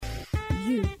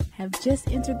You have just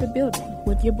entered the building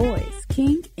with your boys,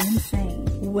 King and SANE.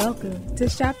 Welcome to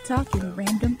Shop Talking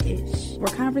Random-ish,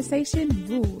 where conversation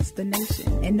rules the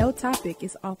nation and no topic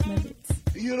is off limits.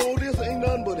 You know, this ain't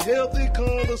nothing but healthy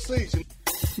conversation.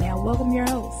 Now welcome your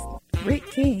hosts,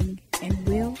 Rick King and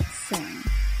Will SANE.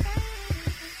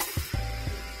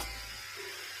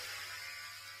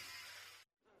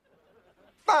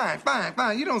 Fine.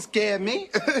 You don't scare me.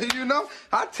 You know,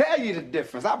 I'll tell you the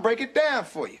difference. I'll break it down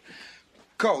for you.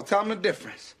 Cole, tell me the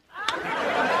difference.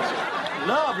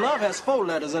 Love has 4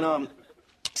 letters and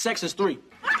sex is 3.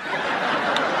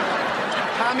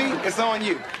 Tommy, it's on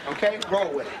you. Okay,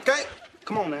 roll with it. Okay,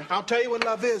 come on now. I'll tell you what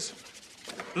love is.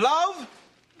 Love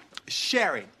is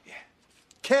sharing,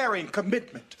 caring,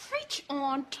 commitment. Preach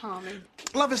on, Tommy.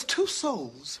 Love is 2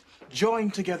 souls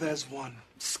joined together as one.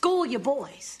 School your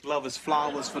boys. Love is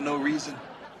flowers for no reason.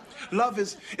 Love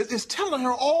is telling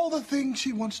her all the things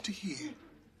she wants to hear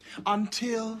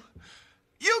until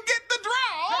you get the draw.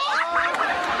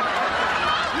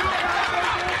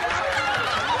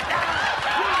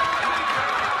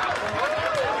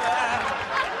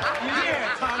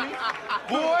 Yeah, Tommy.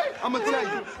 Boy, I'm gonna tell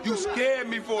you, you scared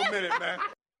me for a minute, man.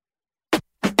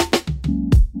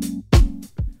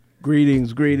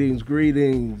 Greetings.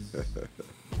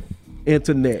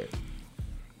 Internet.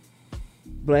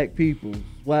 Black peoples,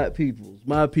 white peoples,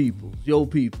 my peoples, your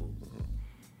peoples.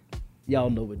 Y'all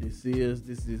know what this is.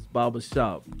 This is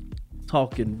Barbershop,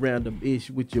 talking random-ish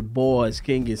with your boys,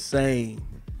 King and SANE.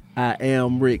 I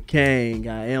am Rick King.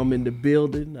 I am in the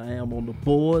building. I am on the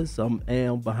boards. I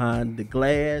am behind the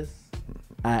glass.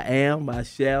 I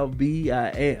shall be, I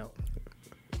am.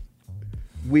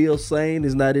 Will SANE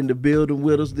is not in the building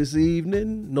with us this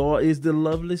evening, nor is the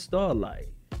lovely STARLYTE.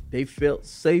 They felt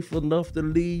safe enough to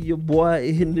leave your boy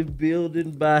in the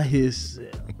building by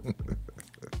himself.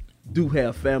 Do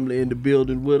have family in the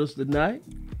building with us tonight.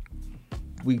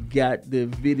 We got the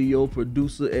video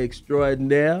producer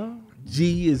extraordinaire.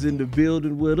 G is in the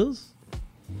building with us.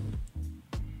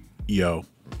 Yo.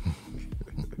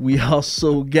 We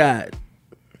also got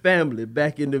family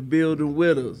back in the building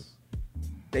with us.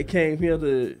 They came here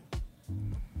to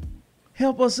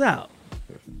help us out.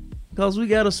 Because we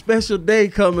got a special day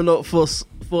coming up for us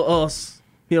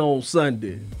here on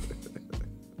Sunday.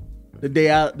 The day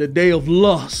of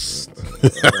lust.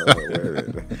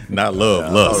 Not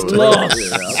love, lust. Lust.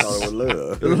 Yeah, I thought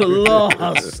it was love.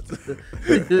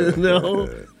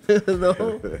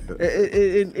 Lust.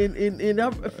 And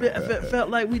I felt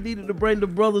like we needed to bring the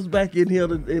brothers back in here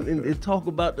and talk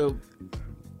about the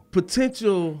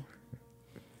potential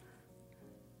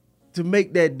to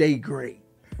make that day great.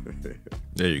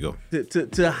 There you go.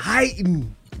 To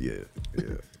heighten Yeah.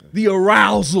 the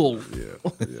arousal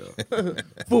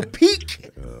for peak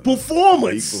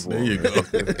performance. There you go.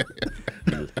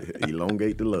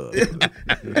 Elongate the love.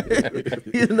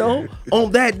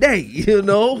 On that day,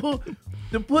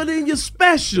 to put in your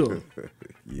special,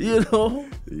 Yeah.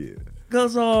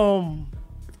 Cause I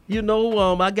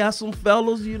got some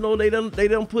fellas, they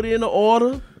done put in an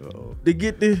order to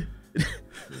get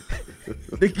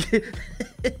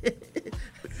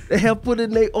they have put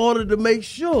in their order to make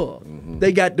sure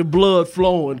they got the blood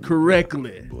flowing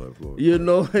correctly.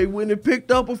 They went and picked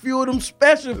up a few of them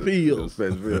special pills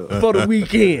for the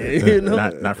weekend.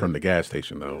 Not from the gas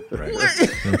station though, right?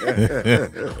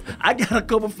 I got a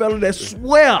couple fellas that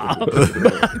swear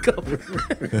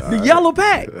the yellow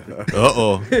pack.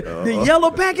 The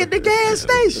yellow pack at the gas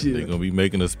station. They're gonna be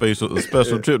making a special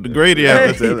trip to Grady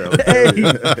after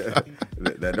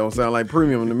That don't sound like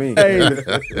premium to me.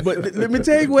 But let me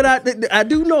tell you what I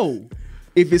do know.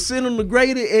 If it's sent them to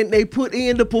Grady and they put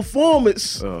in the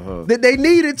performance that they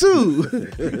needed to,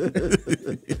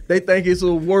 they think it's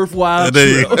a worthwhile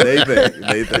trip.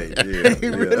 They think. Yeah, They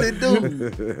really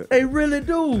do. They really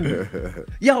do.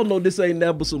 Y'all know this ain't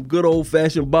never some good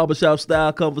old-fashioned barbershop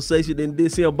style conversation. In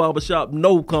this here barbershop,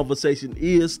 no conversation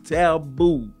is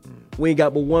taboo. We ain't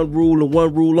got but one rule and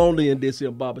one rule only in this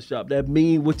here barbershop. That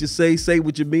mean what you say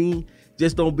what you mean.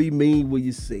 Just don't be mean when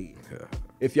you say it. Yeah.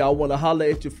 If y'all want to holler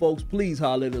at your folks, please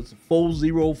holler at us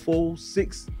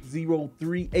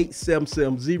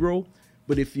 404-603-8770.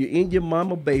 But if you're in your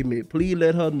mama basement, please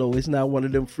let her know it's not one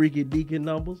of them freaky deacon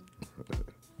numbers.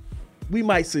 We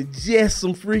might suggest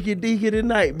some freaky deacon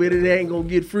tonight, but it ain't gonna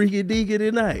get freaky deacon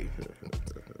tonight.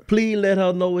 Please let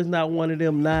her know it's not one of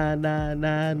them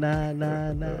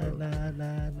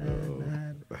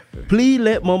 999999999. Please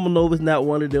let mama know it's not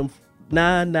one of them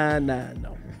 999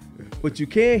 no. But you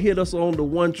can hit us on the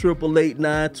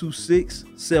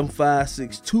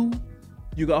 1-888-926-7562.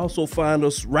 You can also find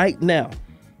us right now.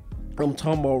 I'm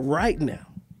talking about right now.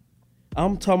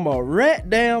 I'm talking about right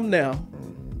down now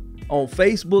on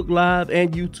Facebook Live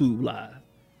and YouTube Live.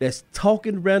 That's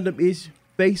Talking Random-ish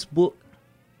Facebook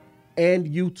and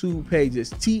YouTube pages.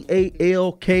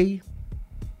 TALK,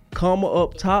 comma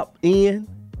up top, N.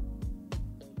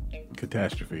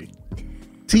 Catastrophe.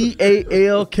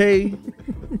 TALK,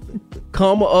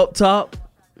 comma up top,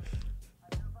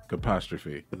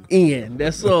 Apostrophe. N.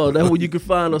 That's all. That's where you can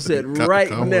find us at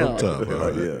right now.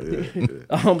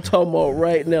 I'm talking about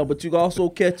right now. But you can also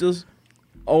catch us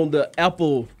on the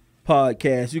Apple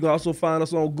Podcast. You can also find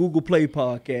us on Google Play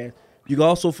Podcast. You can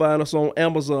also find us on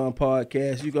Amazon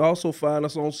Podcast. You can also find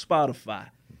us on Spotify.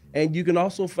 And you can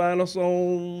also find us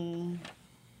on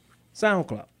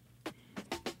SoundCloud.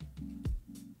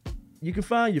 You can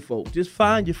find your folks. Just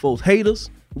find your folks. Haters.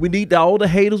 We need all the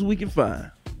haters we can find.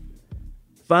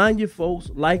 Find your folks.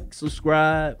 Like,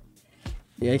 subscribe,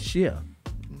 and share.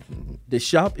 The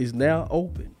shop is now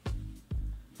open.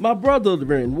 My brother,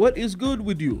 Ren, what is good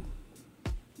with you?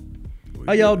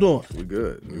 How y'all doing? We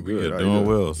good. We We're good. doing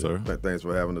well, sir. Thanks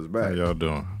for having us back. How y'all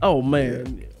doing? Oh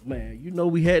man, you know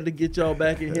we had to get y'all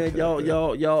back in here.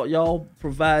 Y'all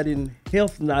providing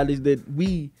health knowledge that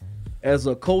we, as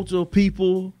a culture,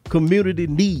 people, community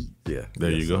need. Yeah.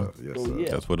 There you go. Yes, So, sir. yeah.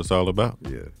 That's what it's all about.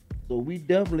 Yeah. So we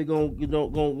definitely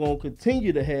gonna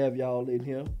continue to have y'all in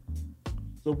here,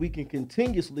 so we can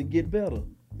continuously get better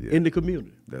in the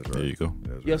community. That's right. There you go.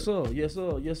 That's Yes, sir. Yes,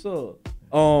 sir. Yes, sir.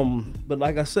 But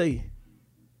like I say,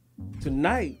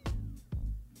 tonight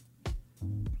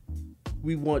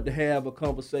we want to have a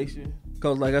conversation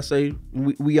because, like I say,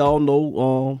 we all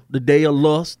know the day of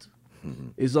lust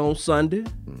is on Sunday.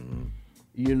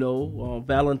 You know,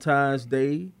 Valentine's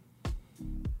Day.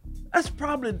 That's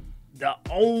probably the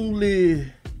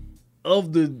only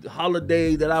of the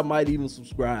holidays that I might even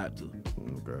subscribe to.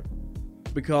 Okay.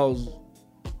 Because,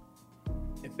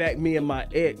 in fact, me and my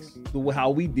ex, the way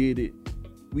how we did it,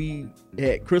 we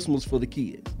had Christmas for the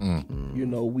kids. You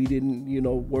know, we didn't,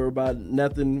 worry about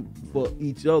nothing for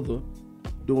each other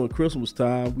during Christmas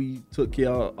time. We took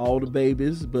care of all the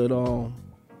babies, but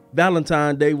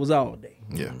Valentine's Day was our day.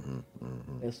 Yeah.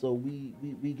 And so we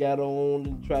got on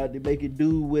and tried to make it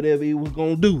do whatever it was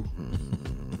gonna do.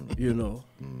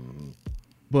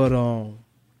 But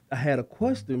I had a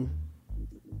question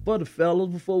for the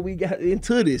fellas before we got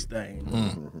into this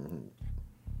thing.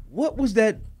 What was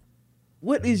that?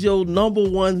 What is your number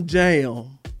one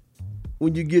jam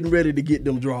when you're getting ready to get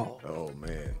them draws? Oh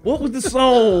man. What was the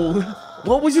song?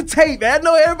 What was your tape? I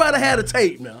know everybody had a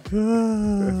tape now.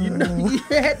 You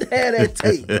had to have that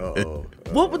tape.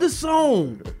 What was the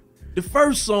song? The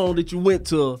first song that you went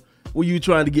to when you were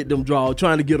trying to get them draws,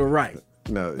 trying to get it right?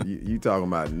 No, you talking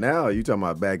about now? You talking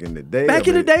about back in the day? Back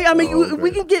in the day, I mean,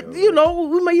 we can get, we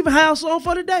may even have a song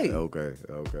for the day. Okay.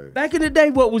 Back in the day,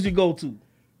 what was your go-to?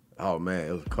 Oh man,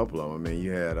 it was a couple of them. I mean,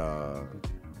 you had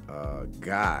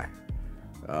Guy.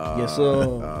 Yes,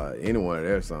 sir. Any one of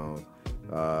their songs.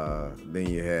 Then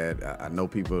you had, I know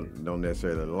people don't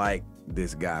necessarily like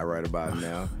this guy right about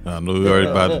now. I know we already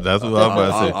about it. That's what I was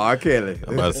about to say. R. Kelly.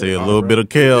 I'm about to say a little bit of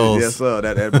Kells. Yes, sir.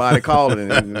 That body calling.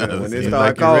 When they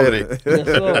start calling. Yes,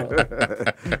 sir.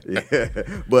 Yeah.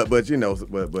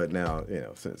 But now,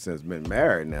 since been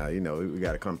married now, we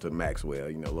got to come to Maxwell,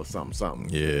 a little something.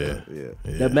 Yeah.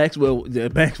 That Maxwell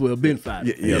been five.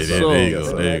 Yes, sir. There you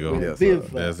go. There you go. Yes, Been sir.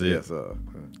 five. That's it. Yes, sir.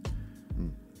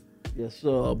 Yes,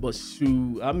 sir. But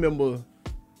shoot, I remember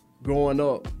growing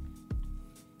up,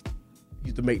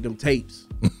 used to make them tapes.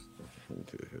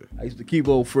 I used to keep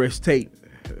old fresh tape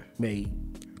made.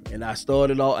 And I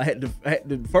started off, I had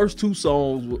the first two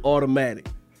songs were automatic.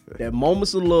 That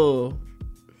Moments of Love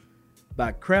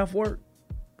by Kraftwerk.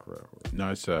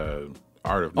 Nice Art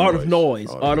of Noise.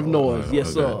 Art of Noise.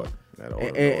 Yes, sir.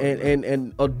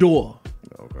 And Adore.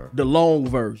 Okay. The long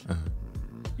version.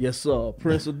 Yes, sir.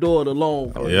 Prince Adore, the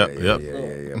long version. Yep.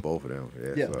 Yeah, both of them.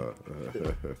 Yes, Yeah. sir.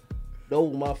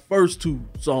 Those were my first two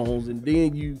songs, and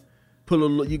then you put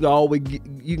you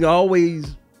can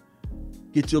always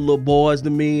get your little Boys the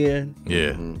Men.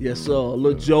 Yeah. Yes, sir.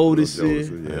 Little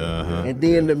Jodeci. Yeah. And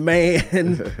then the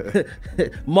man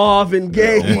Marvin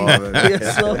Gaye.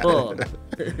 Yes, sir.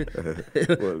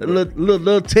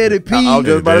 little Teddy P. I was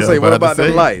just about to say, what about the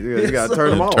lights? You Yes, gotta turn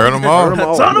them on. Turn them on.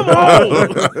 Turn them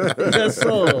on. Yes,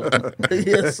 sir.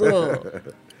 Yes, sir.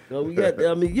 So we got.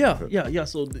 I mean, yeah.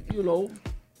 So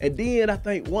and then I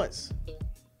think once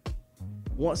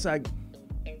I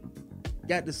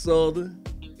got to Southern,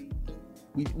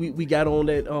 we got on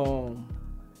that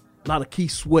lot of Keith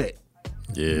Sweat.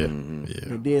 Yeah.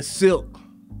 And then Silk.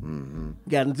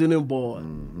 Got into them boys.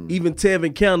 Even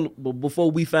Tevin Campbell before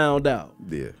we found out.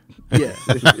 Yeah. Yeah.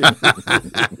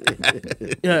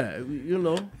 Yeah, you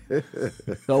know.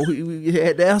 So we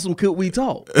had to ask him, could we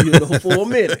talk, you know, for a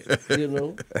minute, you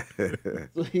know.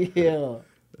 So, yeah.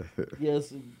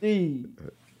 Yes, indeed.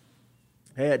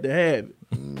 Had to have it.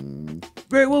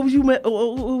 Greg, what was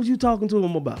you talking to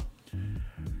him about?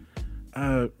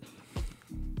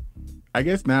 I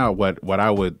guess now what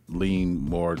I would lean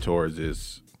more towards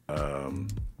is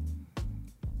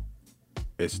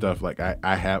stuff like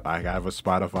I have a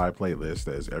Spotify playlist,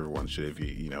 as everyone should,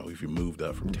 if you moved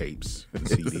up from tapes and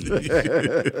CDs.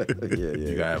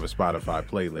 You gotta have a Spotify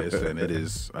playlist, and it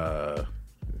is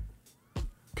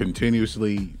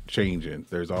continuously changing.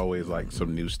 There's always like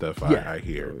some new stuff I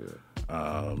hear.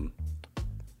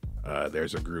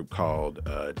 There's a group called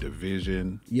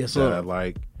Division that I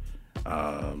like.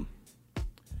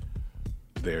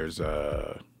 There's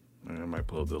I might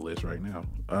pull up the list right now.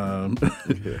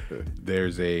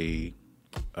 There's a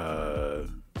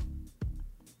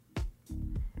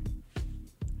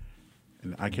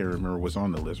and I can't remember what's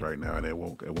on the list right now, and it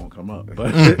won't come up.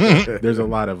 But there's a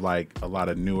lot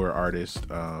of newer artists.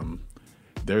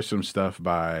 There's some stuff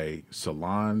by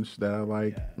Solange that I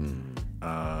like.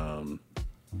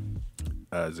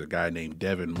 There's a guy named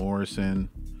Devin Morrison.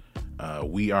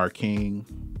 We Are King.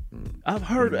 I've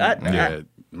heard. I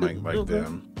might like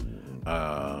them.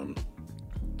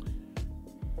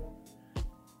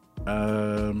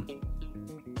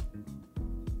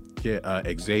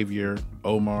 Xavier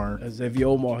Omar. Xavier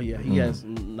Omar, yeah, he has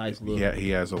nice little. Yeah, he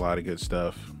has a lot of good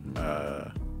stuff.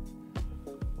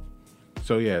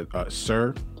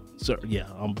 Sir. Sir, yeah,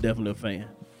 I'm definitely a fan.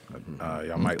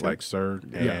 Y'all might like Sir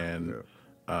and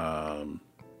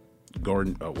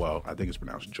Gordon. I think it's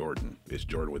pronounced Jordan. It's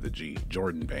Jordan with a G.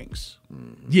 Jordan Banks.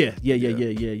 Yeah.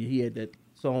 He had that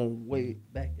song way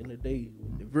back in the day.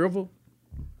 The River.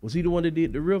 Was he the one that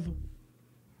did The River?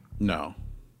 No.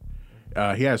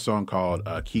 He had a song called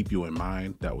 "Keep You in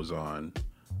Mind" that was on.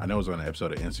 I know it was on an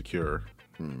episode of Insecure.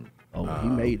 Oh, he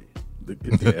made it.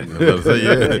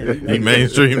 He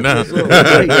mainstream now.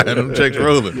 Them checks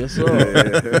rolling. Yes,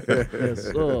 sir. Yes,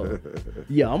 sir.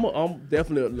 Yeah, I'm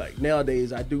definitely like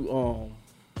nowadays. I do.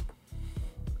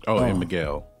 And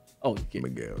Miguel. Oh, yeah.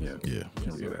 Miguel. Yeah.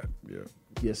 Can't see that. Yeah.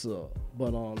 Yes, sir.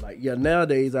 But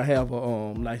nowadays I have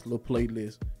a nice little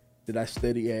playlist that I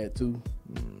steady add to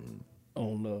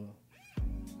on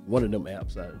one of them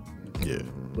apps.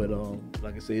 But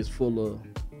like I say, it's full of.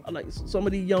 I like some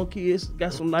of these young kids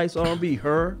got some nice R&B.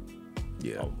 Her.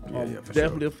 Yeah.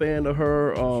 Definitely a fan of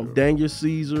her. Daniel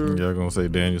Caesar. Y'all gonna say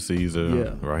Daniel Caesar.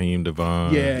 Yeah. Raheem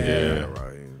Devon. Yeah.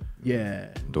 Raheem. Yeah.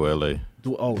 Dwelle.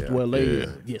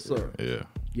 Dwelle. Yes, sir. Yeah.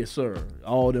 Yes, sir.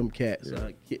 All them cats.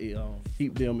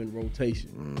 Keep them in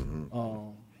rotation.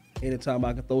 Anytime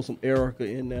I can throw some Erica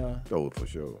in there. Oh, for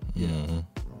sure. Yeah.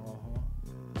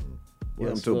 What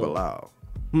happened to Bilal?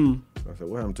 I said,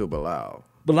 what happened to Bilal?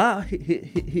 Bilal,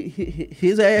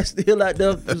 his ass still out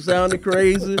there sounding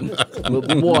crazy.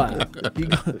 But boy,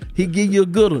 he give you a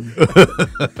good one.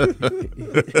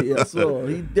 Yeah, so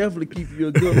he definitely keep you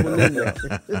a good one in there.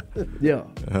 Yeah.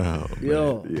 Oh,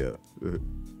 Yeah.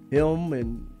 Him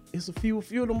and it's a few of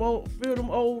them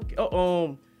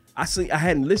old. I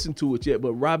hadn't listened to it yet,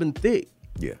 but Robin Thicke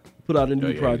put out a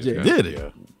new project. Did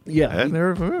it? Yeah. I hadn't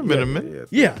heard from him in a minute.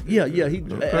 Yeah.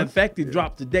 In fact, it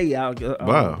dropped today.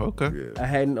 Wow. Okay. I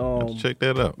hadn't check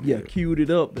that out. Yeah, queued it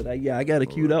up. But I got to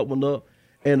queue that one up.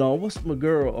 And what's my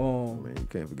girl? Man, you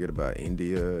can't forget about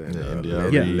India and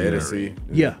Lettucey.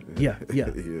 Yeah. You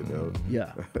know.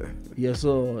 Yeah. Yes,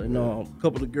 and a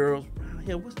couple of girls.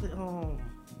 Yeah, what's the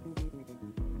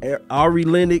Ari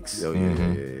Lennox. Oh,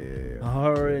 yeah.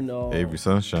 Her and Avery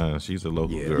Sunshine. She's a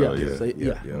local girl.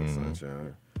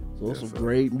 Sunshine. So some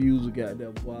great music out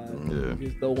there, boy. Yeah.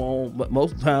 Just throw on, but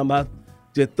most of the time I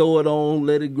just throw it on,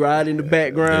 let it ride in the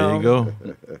background. There you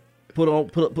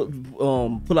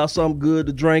go. Put out something good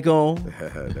to drink on.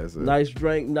 That's it. Nice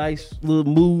drink, nice little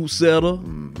mood setter.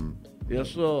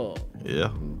 Yes, sir.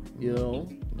 Yeah. You know,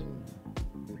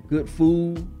 good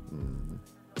food,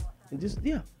 and just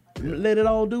let it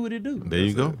all do what it do. There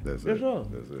you go. That's Yes, it. sir.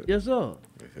 That's it. Yes, sir.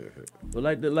 But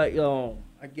I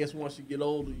guess once you get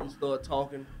older, you start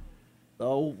talking.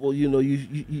 Oh, well,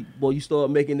 you start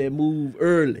making that move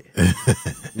early.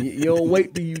 you don't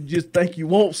wait till you just think you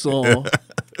want some.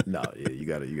 No, you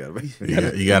gotta You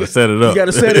gotta set it up. You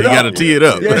gotta set it up. You gotta tee it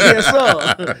up. Yes,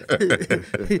 sir.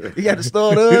 You got to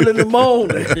start early in the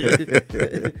morning.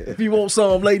 If you want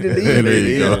some late in the evening. There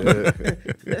you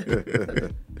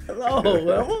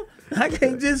go. I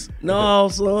can't just no,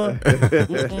 son.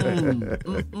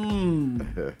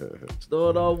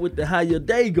 Start off with the how your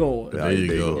day going. There you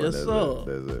go. Yes, sir.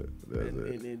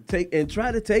 That's it. And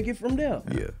try to take it from there.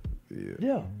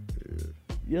 Yeah.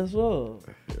 Yes, sir.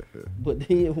 But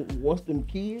then once them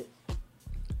kids,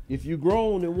 if you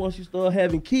grown and once you start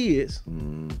having kids,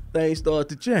 things start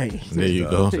to change. There you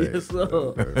go. Yes,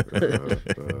 sir.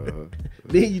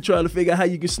 Then you trying to figure out how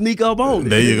you can sneak up on it.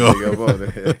 There you go.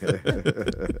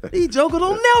 These jokers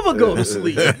don't never go to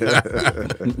sleep.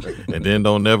 And then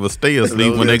don't never stay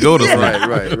asleep when they go to sleep.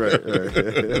 Right.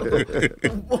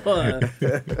 Boy,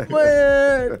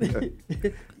 man,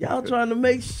 y'all trying to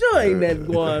make sure ain't nothing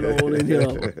going on in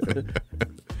here.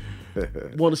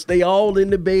 Want to stay all in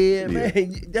the bed,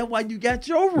 man. That's why you got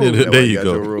your room. There you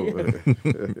go.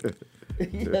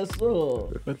 Yes,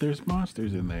 sir. But there's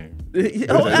monsters in there.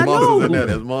 Oh, I know.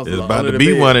 There's monsters There's about under to the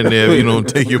be bed. one in there if you don't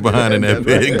take your behind in that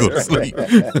bed and go to sleep.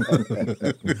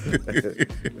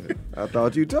 I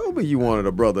thought you told me you wanted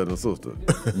a brother and a sister.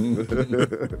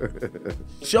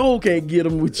 Sure can't get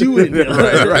them with you in there.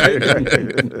 right.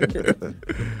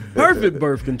 Perfect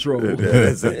birth control.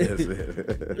 That's it.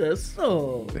 Yes,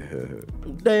 sir.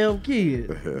 Damn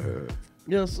kid.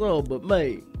 Yes, sir.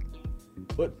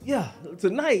 But yeah,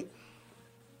 tonight,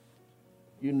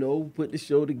 you know, put the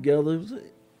show together.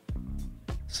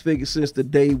 Figured since the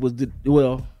day was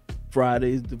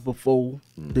Friday's before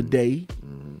the day.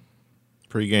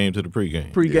 Pre-game to the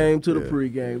pre-game. Pre-game to the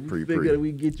pre-game. We Pre-pre. figured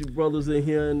we get you brothers in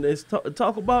here and let's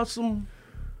talk about some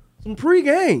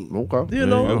pre-game. Okay. You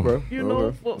know, Okay.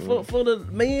 for the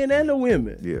men and the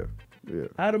women. Yeah.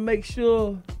 How to make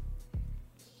sure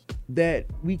that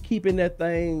we keeping that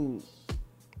thing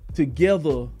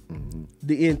together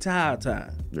the entire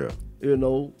time. Yeah. You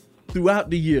know, throughout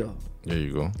the year. There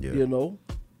you go. Yeah. You know.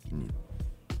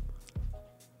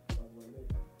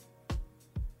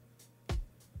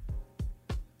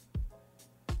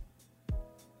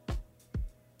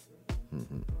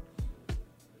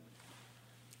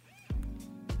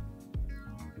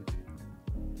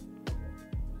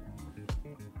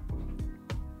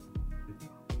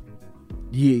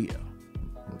 Yeah.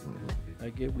 I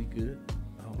guess we good.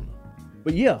 I don't know.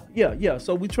 But yeah.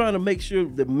 So we trying to make sure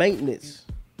the maintenance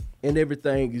and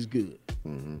everything is good.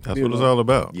 That's what it's all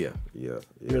about. Yeah. You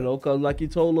know, because like you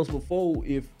told us before,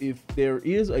 if there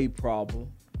is a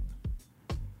problem,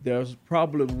 there's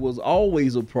problem was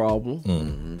always a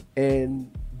problem,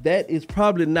 and that is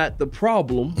probably not the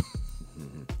problem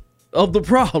of the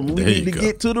problem. We There need to you go.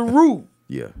 get to the root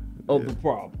of the the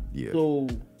problem. Yeah. So,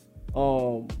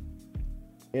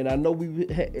 and I know we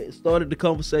started the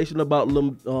conversation about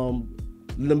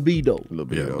libido.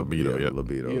 Libido, yeah.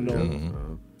 Libido. You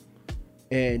know,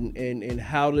 and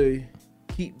how to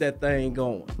keep that thing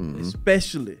going,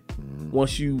 especially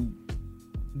once you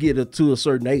get to a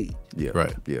certain age. Yeah.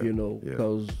 Right. Yeah. You know, Yeah.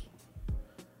 because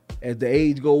as the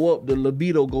age go up, the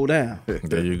libido go down,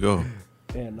 There you go.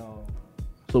 and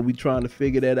so we trying to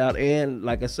figure that out. And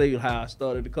like I say, how I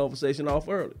started the conversation off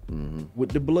early with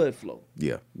the blood flow,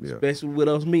 Yeah. especially with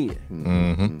us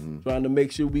men, trying to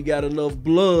make sure we got enough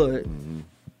blood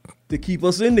to keep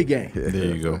us in the game.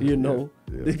 There you go. You know,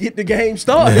 to get the game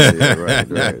started.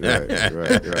 Yeah,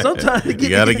 right. Sometimes You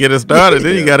got to get it started,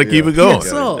 then you got to keep it going. Yes,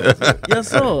 sir. Yes,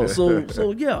 sir.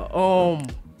 So yeah.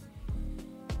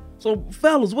 So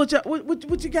fellas, what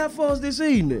you got for us this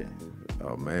evening?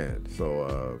 Oh man.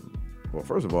 So well,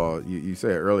 first of all, you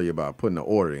said earlier about putting the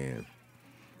order in.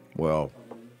 Well,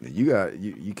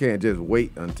 you can't just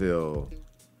wait until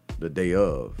the day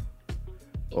of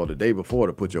or the day before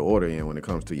to put your order in when it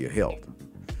comes to your health.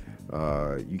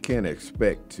 You can't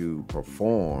expect to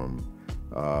perform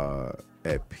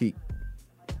at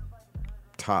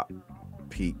top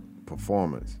peak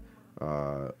performance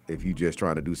if you just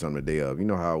trying to do something the day of. You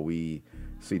know how we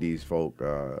see these folk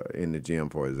in the gym,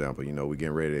 for example. You know, we're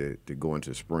getting ready to go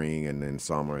into spring and then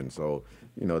summer, and so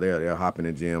you know they'll hop in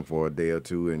the gym for a day or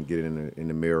two and get in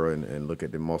the mirror and look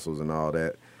at the muscles and all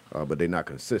that, but they're not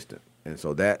consistent, and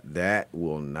so that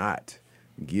will not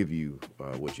give you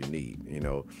what you need, you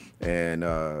know. And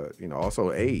you know,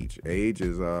 also age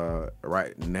is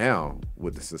right now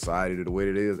with the society the way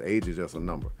it is, age is just a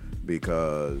number,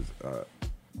 because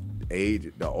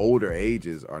the older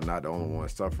ages are not the only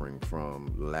ones suffering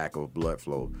from lack of blood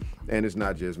flow, and it's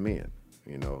not just men,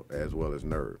 you know, as well as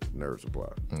nerve supply.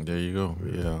 There you go.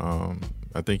 Yeah,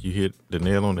 I think you hit the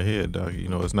nail on the head, Doc. You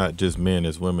know, it's not just men,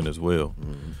 it's women as well.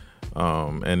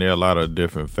 And there are a lot of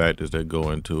different factors that go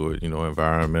into it, you know,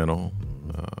 environmental,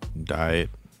 diet,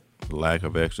 lack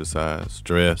of exercise,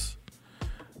 stress,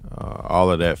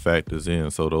 all of that factors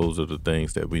in. So those are the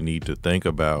things that we need to think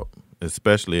about,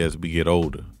 especially as we get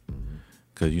older.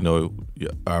 because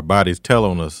our bodies tell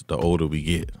on us the older we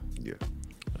get. Yeah.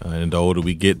 And the older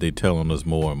we get, they tell on us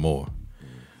more and more.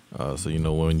 So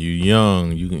when you're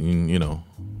young, you can you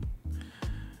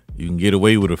can get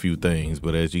away with a few things,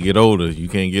 but as you get older, you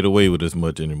can't get away with as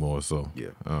much anymore. So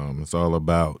it's all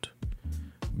about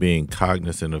being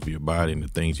cognizant of your body and the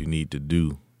things you need to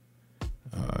do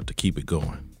to keep it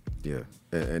going. Yeah,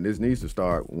 and this needs to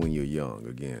start when you're young.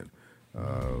 Again,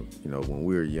 when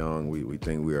we're young, we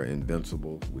think we are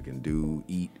invincible. We can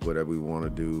eat whatever we want to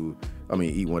do. I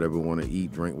mean, eat whatever we want to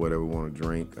eat, drink whatever we want to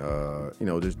drink.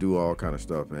 Just do all kind of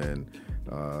stuff. And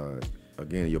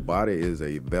again, your body is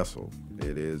a vessel.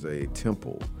 It is a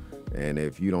temple. And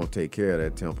if you don't take care of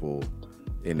that temple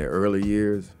in the early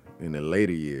years, in the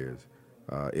later years,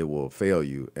 it will fail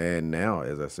you. And now,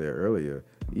 as I said earlier,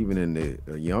 even in the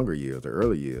younger years, the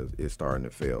early years, it's starting to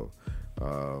fail.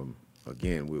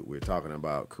 Again, we're talking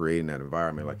about creating that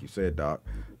environment, like you said, Doc,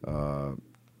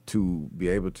 to be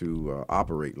able to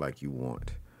operate like you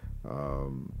want.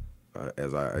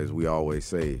 As we always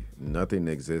say, nothing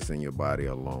exists in your body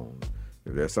alone.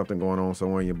 If there's something going on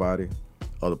somewhere in your body,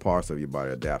 other parts of your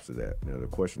body adapts to that. The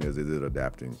question is it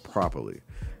adapting properly?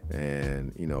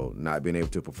 And, not being able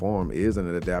to perform is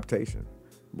an adaptation.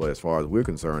 But as far as we're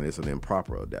concerned, it's an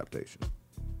improper adaptation.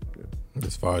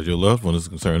 As far as your loved one is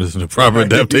concerned, it's an improper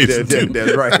adaptation too.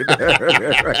 That's right.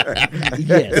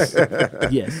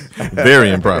 Yes.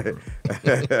 Very improper.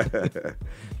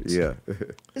 Yeah.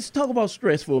 Let's talk about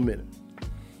stress for a minute.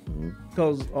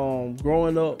 Because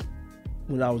growing up,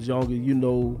 when I was younger,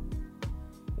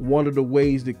 one of the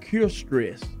ways to cure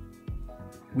stress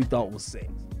we thought was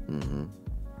sex.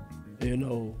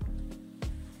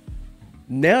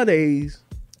 Nowadays,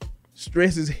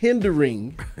 stress is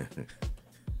hindering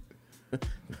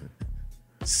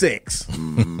sex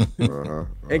and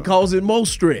causing more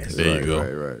stress. There you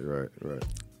go. Right.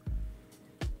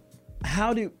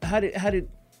 How did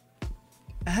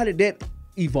that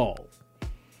evolve?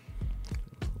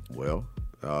 Well,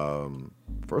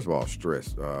 first of all,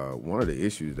 stress. One of the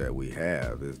issues that we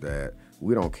have is that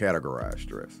we don't categorize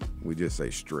stress. We just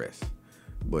say stress.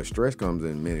 But stress comes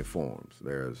in many forms.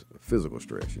 There's physical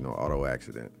stress, auto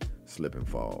accident, slip and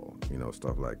fall,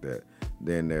 stuff like that.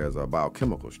 Then there's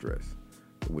biochemical stress,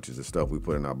 which is the stuff we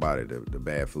put in our body, the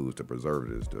bad foods, the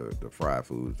preservatives, the fried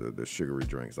foods, the sugary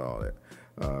drinks, all that.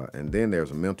 And then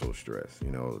there's mental stress,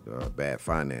 bad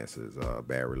finances,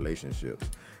 bad relationships.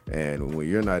 And when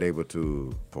you're not able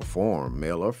to perform,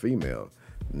 male or female,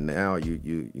 now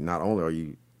you not only are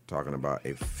you talking about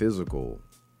a physical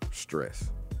stress,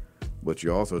 but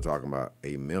you're also talking about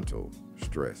a mental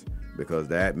stress, because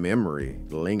that memory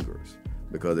lingers.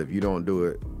 Because if you don't do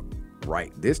it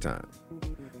right this time,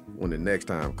 when the next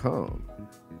time comes,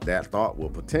 that thought will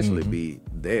potentially be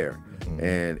there,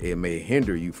 and it may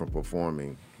hinder you from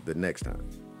performing the next time.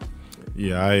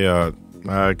 Yeah,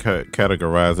 I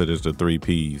categorize it as the 3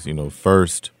 Ps.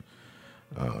 First,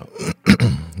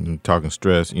 talking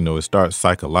stress, it starts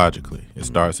psychologically. It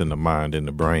starts in the mind, in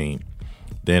the brain.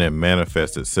 Then it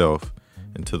manifests itself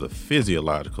into the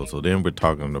physiological. So then we're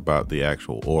talking about the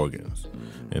actual organs,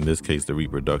 in this case, the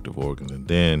reproductive organs. And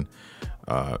then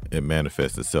it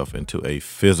manifests itself into the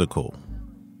physical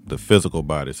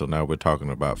body. So now we're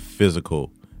talking about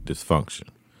physical dysfunction,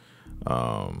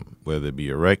 whether it be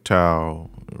erectile,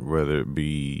 whether it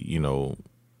be,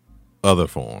 other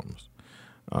forms.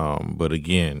 But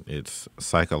again, it's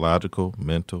psychological,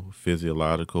 mental,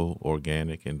 physiological,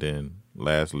 organic, and then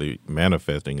lastly,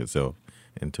 manifesting itself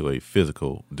into a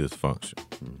physical dysfunction.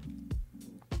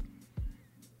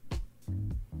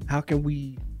 How can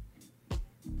we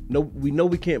know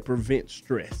we can't prevent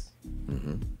stress?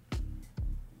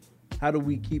 How do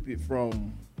we keep it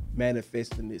from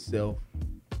manifesting itself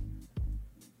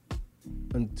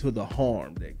into the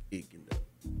harm that it can do?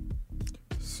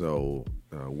 So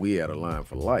we at Align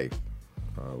for Life,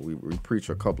 we preach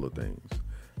a couple of things.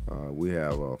 We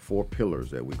have 4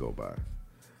 pillars that we go by,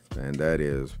 and that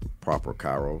is proper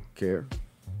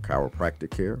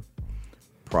chiropractic care,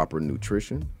 proper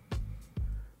nutrition,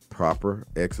 proper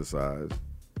exercise,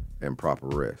 and proper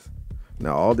rest.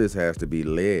 Now, all this has to be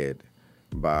led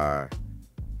by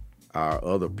our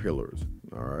other pillars,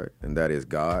 all right? And that is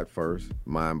God first,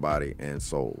 mind, body, and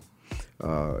soul.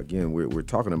 Again, we're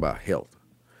talking about health.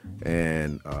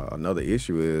 And another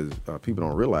issue is people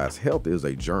don't realize health is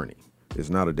a journey. It's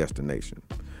not a destination.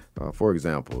 For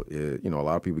example, a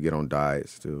lot of people get on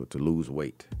diets to lose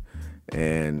weight,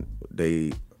 and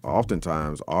they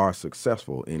oftentimes are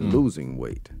successful in losing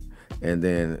weight, and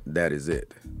then that is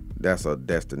it. That's a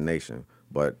destination.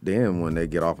 But then when they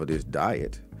get off of this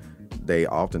diet they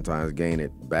oftentimes gain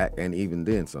it back, and even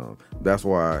then some. That's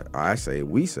why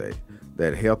we say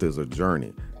that health is a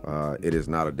journey. It is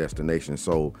not a destination.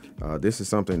 So this is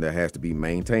something that has to be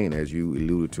maintained, as you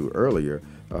alluded to earlier.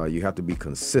 You have to be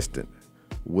consistent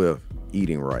with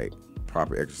eating right,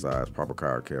 proper exercise,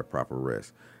 proper care, proper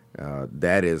rest.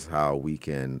 That is how we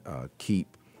can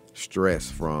keep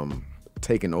stress from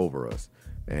taking over us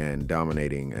and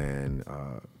dominating and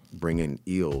bringing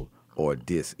ill or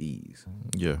dis-ease.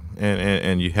 Yeah,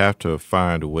 and you have to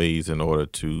find ways in order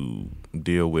to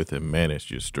deal with and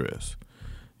manage your stress.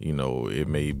 It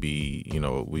may be,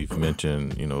 we've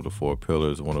mentioned, the 4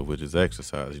 pillars, one of which is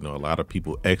exercise. A lot of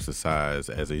people exercise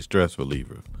as a stress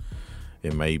reliever.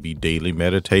 It may be daily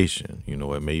meditation.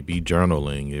 It may be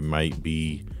journaling. It might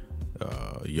be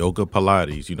yoga,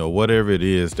 Pilates, whatever it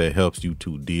is that helps you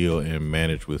to deal and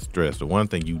manage with stress. The one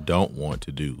thing you don't want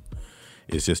to do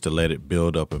is just to let it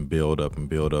build up and build up and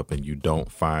build up, and you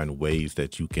don't find ways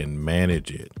that you can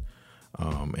manage it.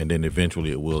 And then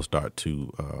eventually it will start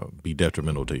to be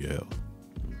detrimental to your health.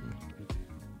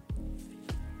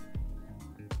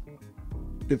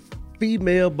 The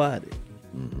female body.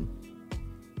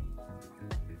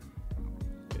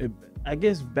 I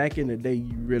guess back in the day,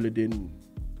 you really didn't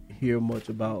hear much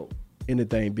about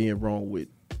anything being wrong with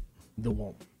the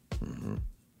woman.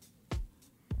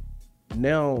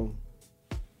 Now,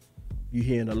 you're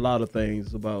hearing a lot of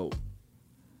things about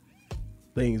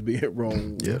things being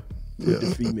wrong with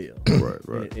the female.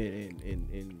 Right.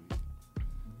 And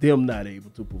them not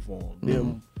able to perform,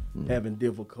 them having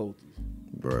difficulties.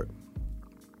 Right.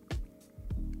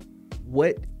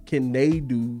 What can they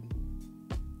do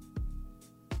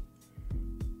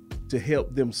to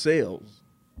help themselves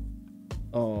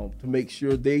to make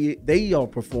sure they are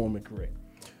performing correct?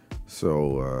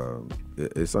 So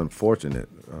it's unfortunate,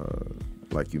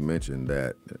 like you mentioned,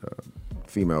 that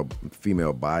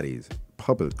female bodies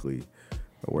publicly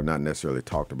were not necessarily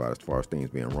talked about as far as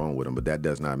things being wrong with them, but that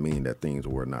does not mean that things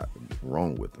were not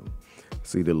wrong with them.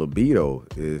 See, the libido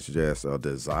is just a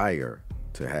desire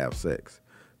to have sex.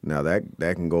 Now that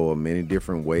can go in many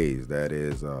different ways. That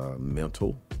is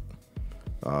mental.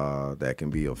 That can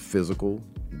be a physical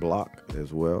block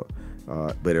as well.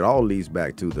 But it all leads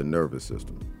back to the nervous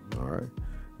system. All right,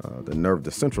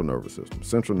 the central nervous system.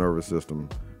 Central nervous system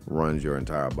runs your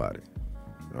entire body.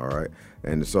 All right,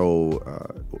 and so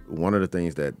one of the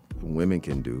things that women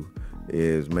can do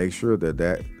is make sure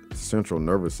that central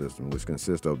nervous system, which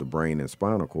consists of the brain and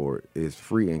spinal cord, is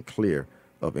free and clear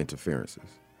of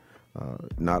interferences.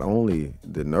 Not only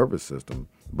the nervous system,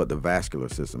 but the vascular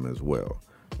system as well,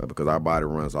 because our body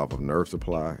runs off of nerve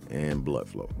supply and blood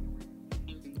flow.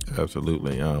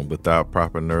 Absolutely. Without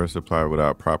proper nerve supply,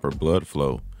 without proper blood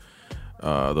flow,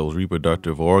 those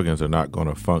reproductive organs are not going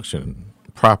to function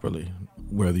properly,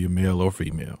 whether you're male or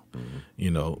female.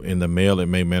 In the male, it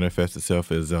may manifest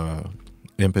itself as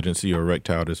impotency or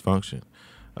erectile dysfunction.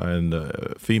 In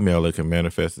the female, it can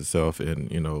manifest itself in,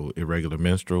 irregular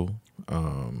menstrual,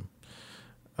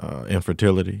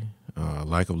 infertility,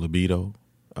 lack of libido.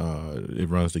 It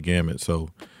runs the gamut. So,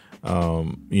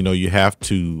 you have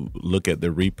to look at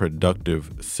the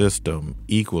reproductive system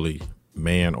equally,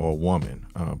 man or woman,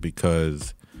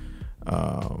 because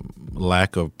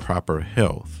lack of proper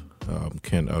health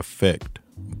can affect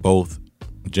both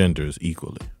genders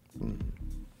equally.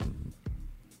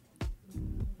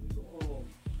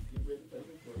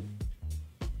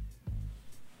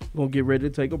 We're going to get ready to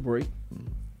take a break.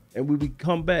 And when we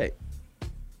come back,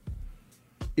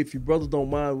 if your brothers don't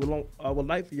mind, I would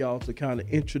like for y'all to kind of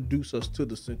introduce us to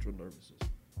the central nervous system.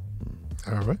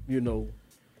 All right.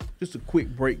 Just a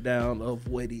quick breakdown of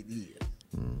what it is,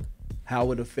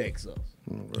 how it affects us.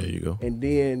 There you go. And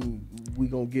then we're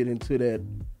going to get into the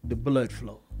blood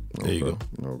flow. There you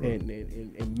go.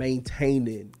 And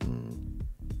maintaining,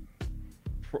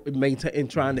 and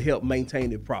trying to help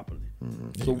maintain it properly.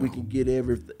 So we can get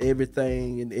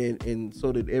everything and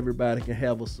so that everybody can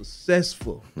have a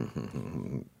successful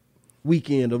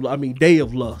weekend day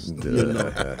of lust.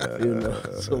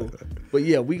 So, but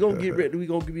yeah, we gonna get ready. We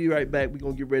gonna be right back. We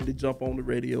gonna get ready to jump on the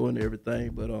radio and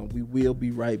everything. But we will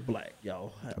be right back,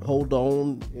 y'all. Hold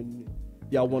on, and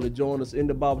y'all want to join us in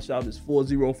the barbershop? It's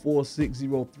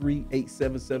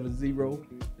 404-603-8770.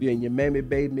 If you're in your mammy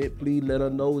baby, please let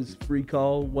her know. It's free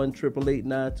call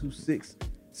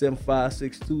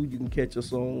 1-888-926-7562. You can catch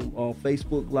us on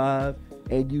Facebook Live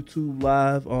and YouTube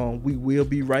Live. We will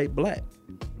be right back.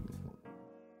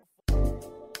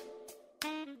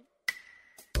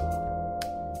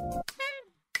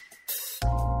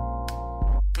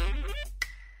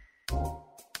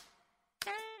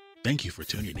 Thank you for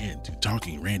tuning in to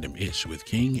Talking Random-ish with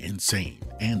King and SANE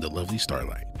and the lovely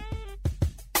STARLYTE.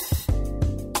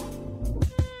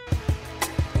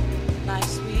 like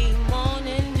sweet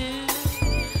morning dew.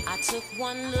 I took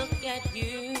one look at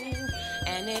you,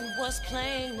 and it was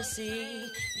plain to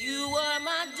see you were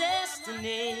my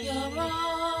destiny. You're all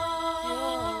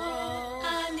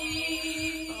I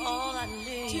need, all I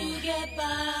need to get by.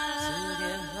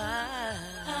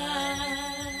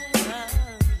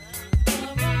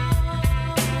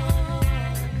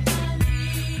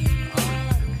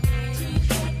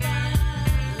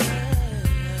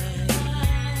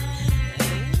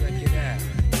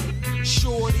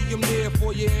 Shorty, I'm there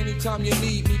for you anytime you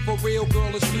need me. For real,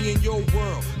 girl, it's me in your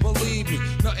world. Believe me,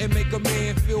 nothing make a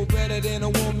man feel better than a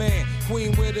woman.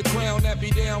 Queen with a crown that be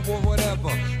down for whatever.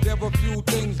 There are few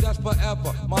things that's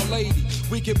forever. My lady,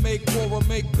 we can make war or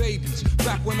make babies.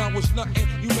 Back when I was nothing,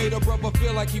 you made a brother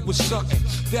feel like he was something.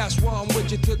 That's why I'm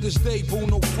with you to this day, boo,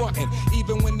 no frontin'.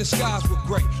 Even when the skies were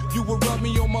gray, you would rub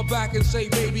me on my back and say,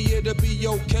 baby, it'll be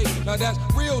okay. Now that's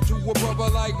real to a brother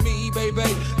like me, baby.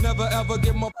 Never ever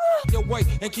give my your way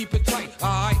and keep it tight,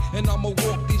 alright? And I'ma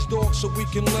walk these dogs so we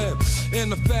can live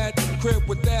in a fat crib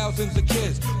with thousands of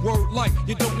kids. Word like,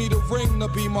 you don't need a ring to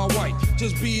be my wife.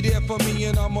 Just be there for me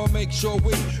and I'ma make sure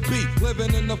we be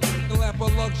living in the lap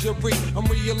of luxury. I'm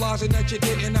realizing that you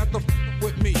didn't have to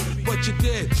with me, but you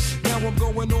did. Now I'm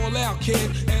going all out,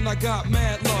 kid, and I got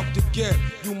mad love to give.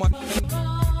 You my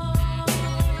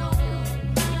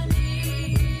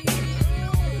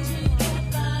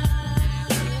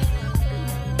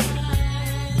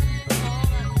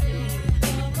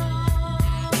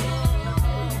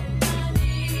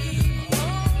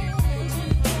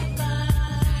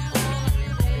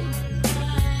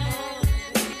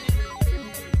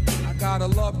gotta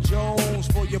love Jones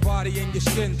for your body and your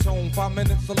skin tone. 5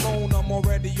 minutes alone, I'm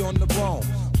already on the bone.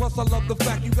 Plus, I love the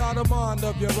fact you got a mind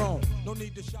of your own. No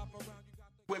need to shop around. You got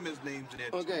women's names in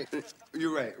it. Okay,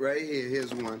 you're right. Right here,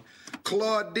 here's one.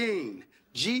 Claudine,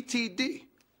 GTD.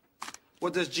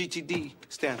 What does GTD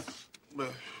stand for?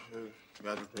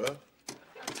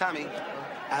 Tommy,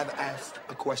 I've asked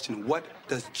a question. What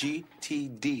does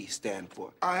GTD stand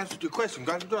for? I answered your question.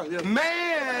 Got it right. Yeah.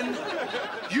 Man,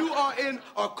 you are in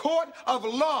a court of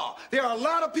law. There are a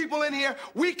lot of people in here.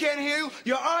 We can't hear you.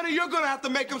 Your Honor, you're going to have to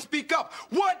make them speak up.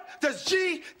 What does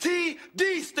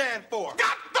GTD stand for?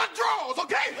 Got the DRAWZ,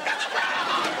 okay? Got the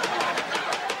DRAWZ.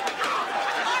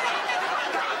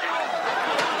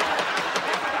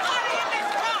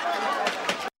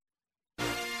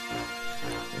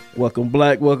 Welcome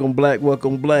black,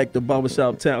 the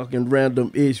barbershop talking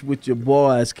random-ish with your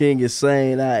boys, King and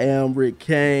SANE. I am Rick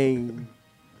Kane.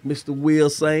 Mr. Will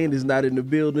SANE is not in the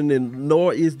building, and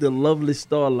nor is the lovely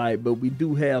Starlight, but we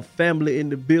do have family in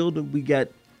the building. We got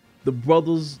the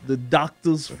brothers, the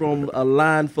doctors from A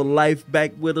Line for Life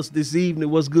back with us this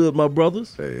evening. What's good, my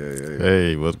brothers?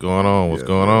 Hey, what's going on? What's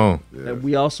going on? Yeah. And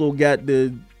we also got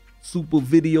the super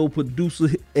video producer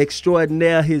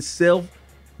extraordinaire himself,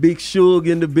 Big Suge,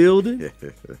 in the building.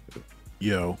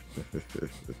 Yo.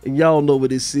 And y'all know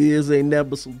what this is. Ain't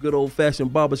never some good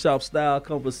old-fashioned barbershop style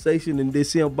conversation. In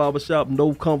this here barbershop,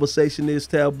 no conversation is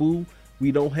taboo.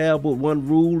 We don't have but one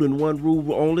rule and one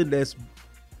rule only. That's,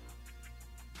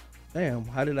 damn,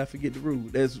 how did I forget the rule?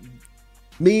 That's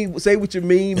mean, say what you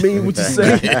mean what you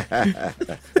say.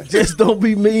 Just don't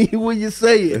be mean when you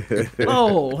say it.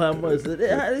 Oh, how much?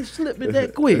 They slipped me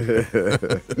that quick.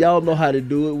 Y'all know how to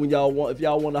do it. When y'all want, if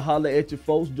y'all want to holler at your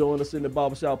folks, join us in the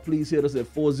barbershop. Please hit us at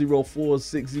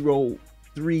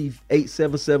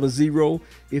 404-603-8770.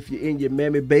 If you're in your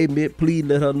mammy baby, please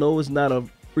let her know it's not a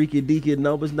freaky deaky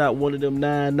number. It's not one of them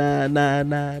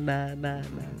 9999999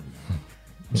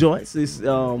 joints. It's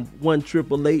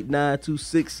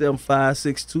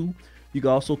 1-888-926-7562. You can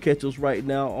also catch us right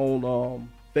now on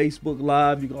Facebook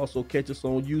Live. You can also catch us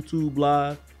on YouTube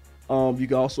Live. You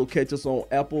can also catch us on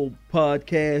Apple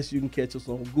Podcasts. You can catch us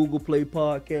on Google Play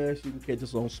Podcasts. You can catch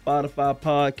us on Spotify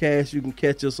Podcasts. You can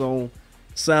catch us on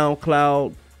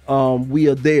SoundCloud. We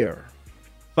are there.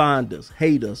 Find us,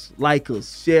 hate us, like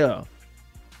us, share.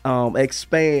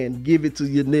 Expand, give it to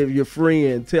your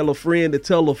friend, tell a friend to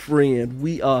tell a friend.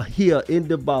 We are here in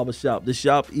the barbershop. The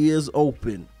shop is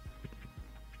open.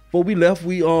 Before we left,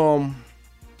 we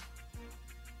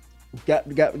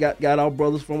got our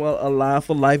brothers from A Line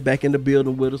for Life back in the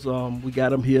building with us. We got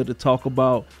them here to talk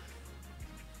about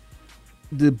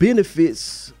the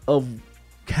benefits of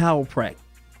chiropractic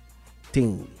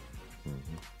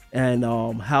and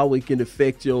how it can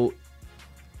affect your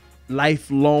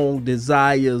lifelong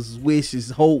desires, wishes,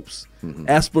 hopes,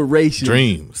 aspirations,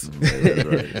 dreams,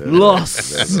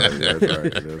 lusts,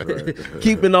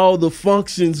 keeping all the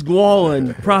functions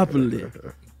going properly.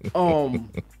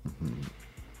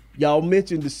 Y'all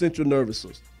mentioned the central nervous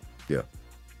system. Yeah.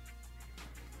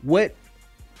 What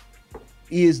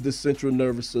is the central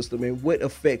nervous system, and what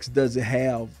effects does it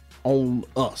have on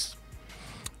us?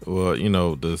 Well,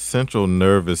 the central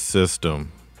nervous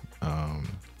system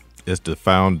is the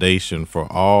foundation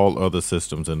for all other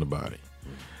systems in the body.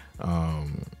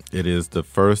 It is the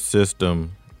first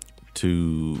system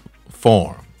to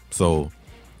form. So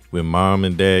when mom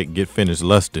and dad get finished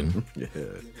lusting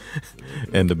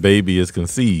and the baby is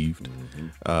conceived,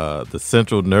 the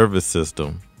central nervous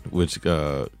system, which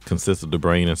consists of the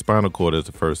brain and spinal cord, is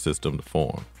the first system to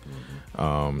form.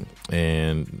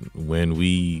 And when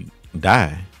we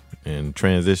die and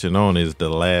transition on, is the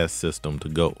last system to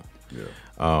go.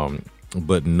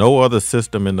 But no other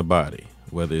system in the body,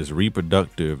 whether it's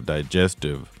reproductive,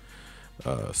 digestive,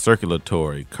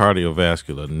 circulatory,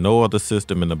 cardiovascular, no other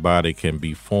system in the body can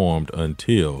be formed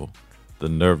until the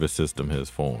nervous system has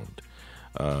formed.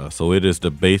 So it is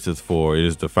the basis it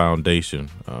is the foundation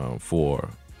for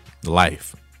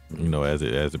life, as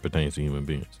it pertains to human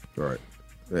beings. Right.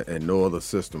 And no other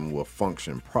system will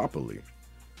function properly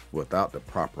without the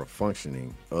proper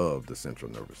functioning of the central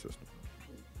nervous system.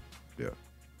 Yeah.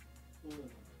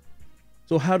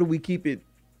 So how do we keep it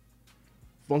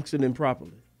functioning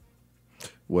properly?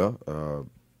 Well,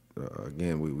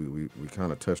 again, we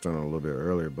kind of touched on it a little bit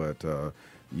earlier, but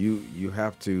you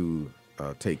have to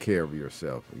take care of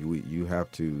yourself. You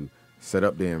have to set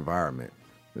up the environment.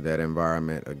 That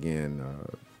environment, again,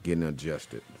 getting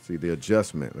adjusted. See, the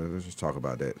adjustment, let's just talk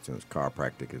about that since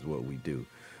chiropractic is what we do.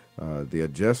 The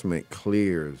adjustment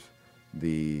clears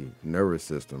the nervous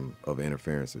system of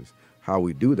interferences. How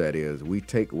we do that is we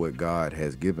take what God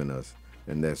has given us,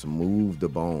 and that's move the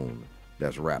bone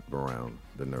that's wrapped around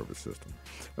the nervous system.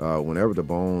 Whenever the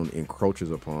bone encroaches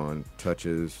upon,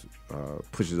 touches,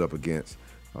 pushes up against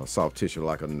soft tissue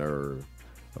like a nerve,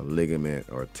 a ligament,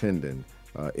 or a tendon,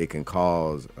 it can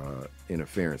cause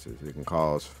interferences. It can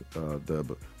cause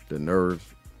the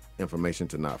nerve information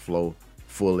to not flow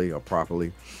fully or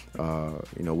properly.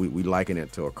 We liken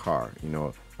it to a car.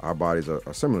 Our bodies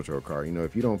are similar to a car.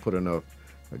 If you don't put enough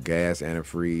gas,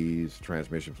 antifreeze,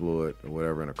 transmission fluid, or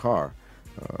whatever in a car,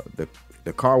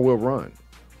 the car will run,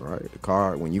 right? The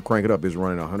car, when you crank it up, is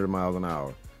running 100 miles an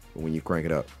hour when you crank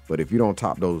it up. But if you don't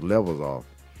top those levels off,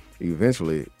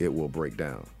 eventually it will break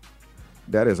down.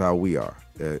 That is how we are.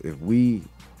 If we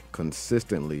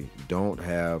consistently don't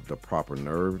have the proper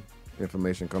nerve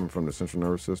information coming from the central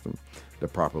nervous system, the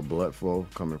proper blood flow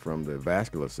coming from the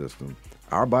vascular system,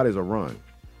 our bodies will run,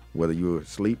 whether you're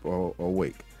asleep or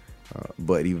awake.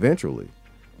 But eventually,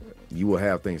 you will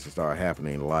have things to start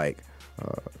happening like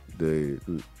the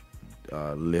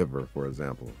liver, for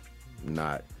example,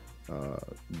 not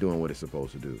doing what it's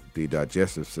supposed to do. The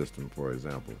digestive system, for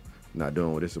example, not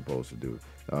doing what it's supposed to do.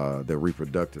 The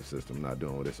reproductive system not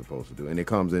doing what it's supposed to do. And it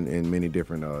comes in many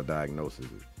different diagnoses.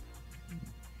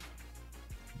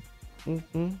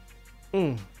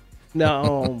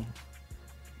 Now,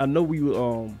 I know we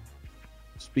were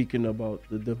speaking about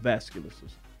the vascular system.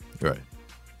 Right.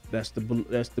 That's the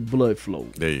blood flow.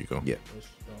 There you go. Yeah.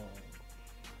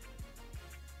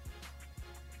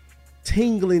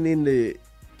 Tingling in the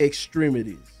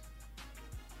extremities.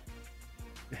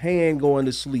 Hand going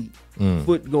to sleep,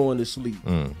 foot going to sleep.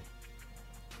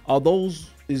 Are those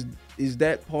is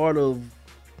that part of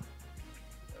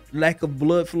lack of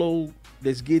blood flow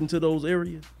that's getting to those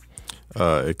areas?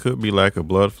 It could be lack of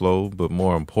blood flow, but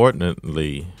more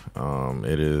importantly,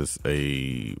 it is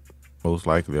most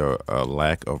likely a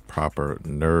lack of proper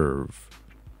nerve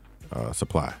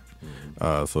supply.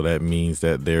 So that means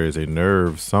that there is a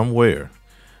nerve somewhere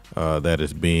that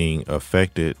is being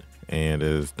affected. And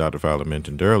as Dr. Fowler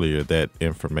mentioned earlier, that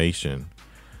information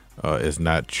is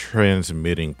not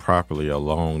transmitting properly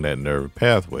along that nerve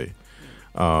pathway.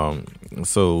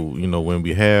 So, when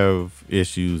we have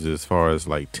issues as far as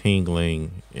like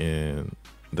tingling in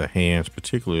the hands,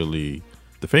 particularly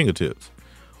the fingertips,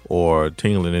 or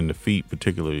tingling in the feet,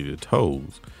 particularly the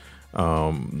toes,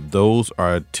 those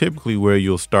are typically where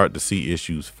you'll start to see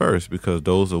issues first, because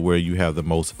those are where you have the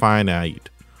most finite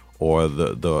or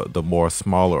the more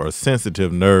smaller or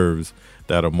sensitive nerves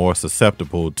that are more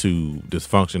susceptible to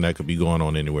dysfunction that could be going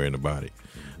on anywhere in the body.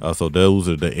 So those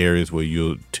are the areas where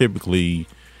you'll typically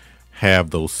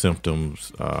have those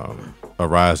symptoms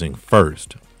arising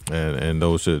first. And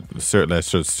those should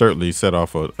certainly set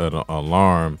off an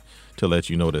alarm to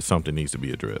let you know that something needs to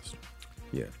be addressed.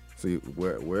 Yeah. See,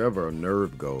 wherever a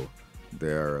nerve goes,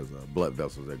 there's blood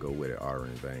vessels that go with it, artery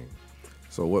and vein.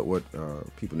 So what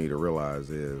people need to realize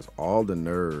is all the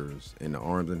nerves in the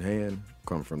arms and hand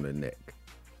come from the neck.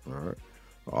 All right.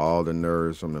 All the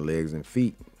nerves from the legs and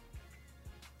feet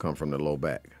come from the low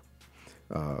back.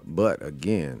 But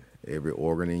again, every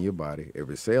organ in your body,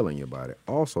 every cell in your body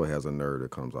also has a nerve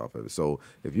that comes off of it. So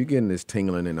if you're getting this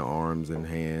tingling in the arms and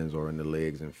hands or in the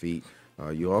legs and feet,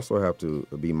 you also have to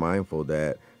be mindful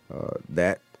that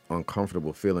that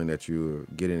uncomfortable feeling that you're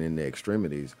getting in the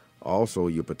extremities, also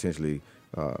you're potentially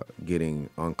getting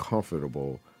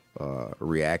uncomfortable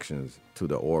reactions to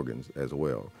the organs as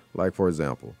well. Like, for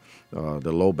example,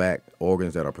 the low back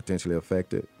organs that are potentially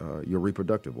affected, your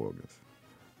reproductive organs.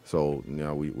 So,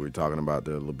 we're talking about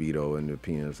the libido and the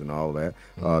penis and all that,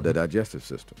 the digestive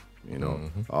system,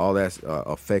 all that's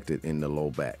affected in the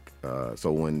low back.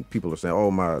 So when people are saying,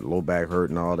 "Oh, my low back hurt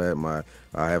and all that,"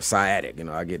 I have sciatic,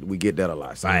 we get that a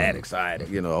lot, sciatic,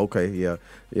 okay,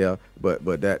 yeah,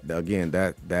 but that again,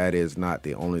 that is not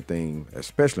the only thing,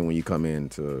 especially when you come in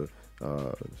to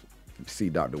see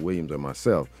Dr. Williams and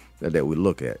myself, that we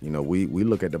look at. We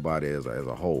look at the body as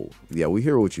a whole. Yeah, we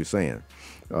hear what you're saying,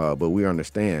 but we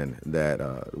understand that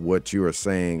what you are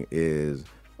saying is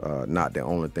not the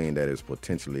only thing that is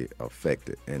potentially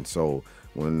affected. And so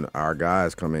when our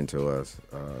guys come into us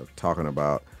talking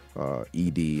about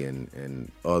ED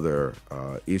and other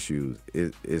issues,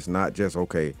 it's not just,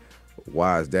 okay,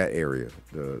 why is that area,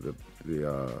 the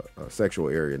sexual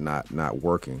area not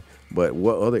working, but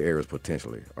what other areas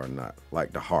potentially are not,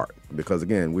 like the heart. Because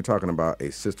again, we're talking about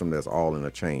a system that's all in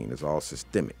a chain. It's all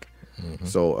systemic. Mm-hmm.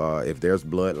 So if there's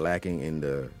blood lacking in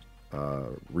the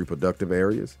reproductive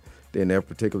areas, then there's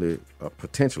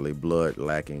potentially blood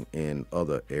lacking in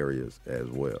other areas as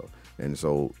well. And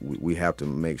so we have to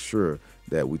make sure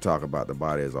that we talk about the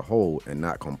body as a whole and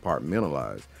not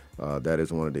compartmentalize. That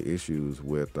is one of the issues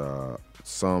with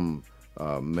some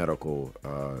medical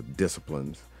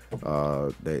disciplines.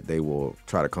 They will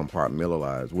try to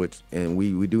compartmentalize, and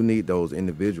we do need those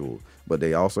individuals, but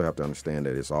they also have to understand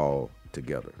that it's all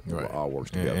together. Right. It all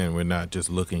works together. And we're not just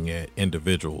looking at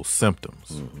individual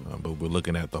symptoms, but we're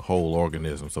looking at the whole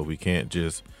organism. So we can't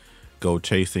just go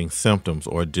chasing symptoms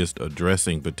or just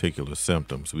addressing particular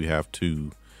symptoms. We have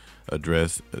to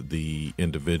address the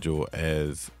individual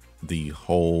as the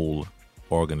whole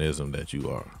organism that you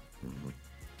are. Mm-hmm.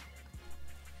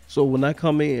 So when I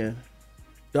come in,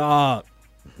 Doc,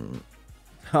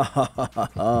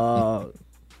 got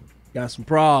some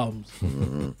problems.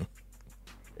 Mm-hmm.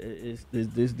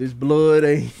 This blood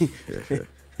ain't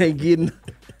getting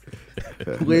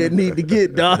where it need to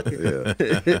get, Doc.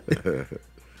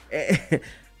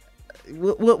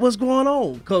 What's going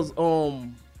on? Cause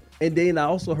and then I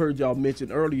also heard y'all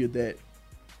mention earlier that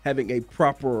having a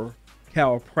proper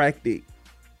chiropractic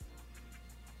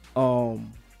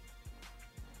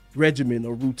regimen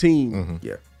or routine,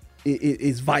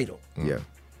 is vital. Yeah.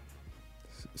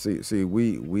 See,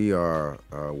 we are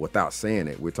without saying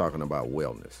it, we're talking about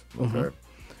wellness. Okay,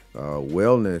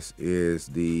 wellness is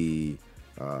the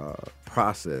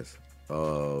process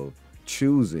of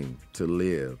choosing to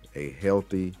live a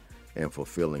healthy and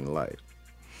fulfilling life.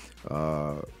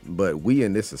 But we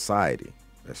in this society,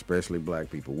 especially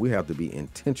Black people, we have to be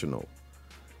intentional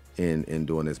in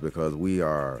doing this because we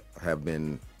have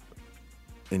been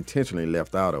intentionally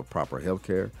left out of proper health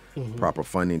care, proper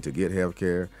funding to get health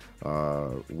care.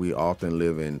 We often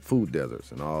live in food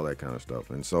deserts and all that kind of stuff.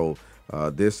 And so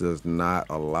this does not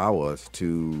allow us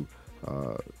to,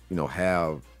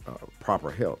 have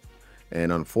proper health.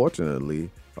 And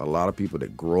unfortunately, a lot of people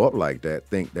that grow up like that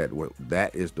think that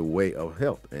that is the way of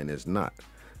health, and it's not.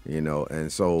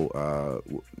 And so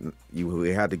we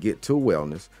had to get to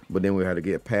wellness, but then we had to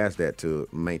get past that to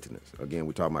maintenance. Again,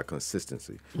 we're talking about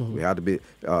consistency. We have to be,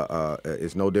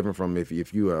 it's no different from if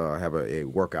you have a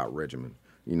workout regimen.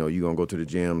 You're going to go to the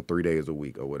gym 3 days a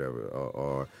week or whatever,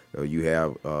 or you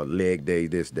have leg day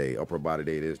this day, upper body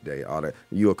day this day, all that.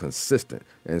 You're consistent.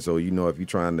 And so, if you're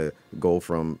trying to go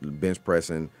from bench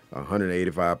pressing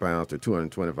 185 pounds to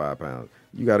 225 pounds,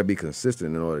 you got to be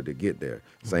consistent in order to get there.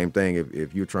 Same thing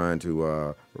if you're trying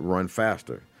to run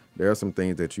faster. There are some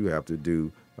things that you have to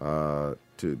do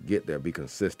to get there, be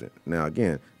consistent. Now,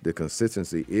 again, the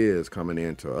consistency is coming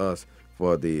into us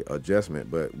for the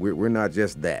adjustment, but we're not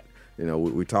just that.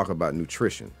 We talk about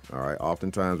nutrition, all right?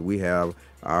 Oftentimes we have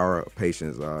our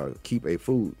patients keep a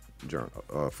food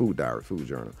journal, food diary, food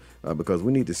journal, because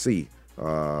we need to see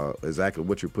exactly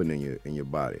what you're putting in your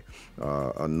body.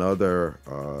 Another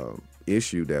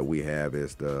issue that we have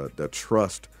is the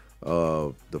trust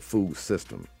of the food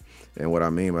system. And what I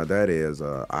mean by that is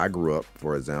I grew up,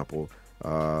 for example,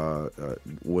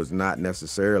 was not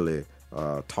necessarily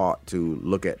taught to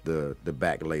look at the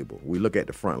back label. We look at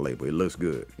the front label. It looks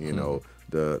good,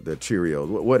 the Cheerios,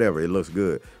 whatever, it looks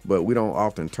good. But we don't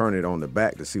often turn it on the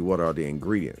back to see what are the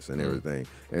ingredients and everything.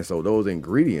 And so those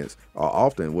ingredients are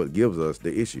often what gives us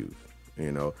the issues.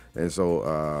 you know. And so I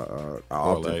or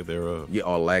often, lack thereof. Yeah,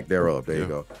 or lack thereof. There you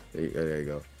go. There you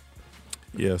go.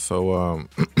 Yeah. So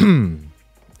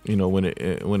you know, when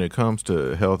it comes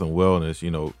to health and wellness,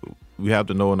 you know, we have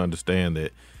to know and understand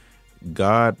that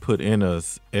God put in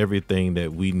us everything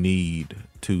that we need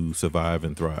to survive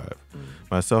and thrive.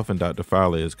 Myself and Dr.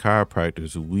 Fowler, as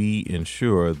chiropractors, we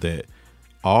ensure that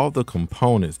all the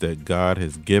components that God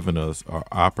has given us are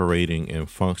operating and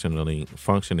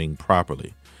functioning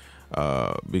properly.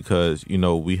 Because, you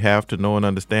know, we have to know and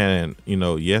understand, you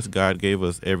know, yes, God gave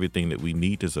us everything that we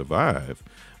need to survive,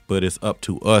 but it's up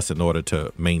to us in order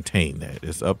to maintain that.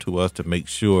 It's up to us to make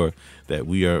sure that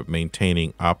we are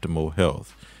maintaining optimal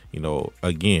health. You know,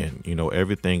 again, you know,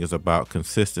 everything is about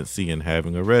consistency and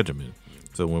having a regimen.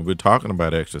 So when we're talking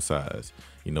about exercise,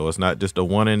 you know, it's not just a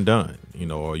one and done, you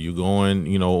know, or you going,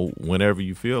 you know, whenever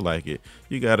you feel like it.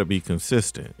 You got to be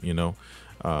consistent, you know,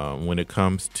 when it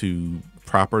comes to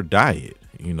proper diet.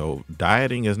 You know,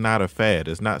 dieting is not a fad.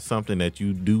 It's not something that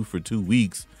you do for 2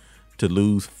 weeks to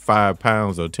lose 5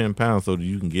 pounds or 10 pounds so that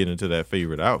you can get into that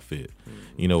favorite outfit.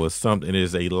 You know, it's something, it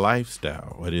is a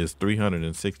lifestyle. It is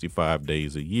 365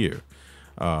 days a year.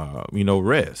 You know,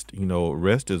 rest. You know,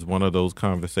 rest is one of those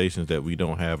conversations that we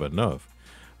don't have enough.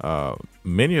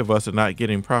 Many of us are not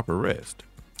getting proper rest.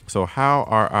 So how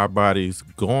are our bodies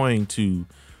going to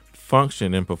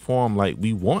function and perform like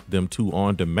we want them to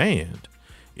on demand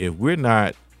if we're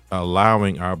not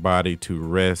allowing our body to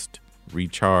rest,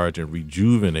 recharge, and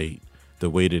rejuvenate the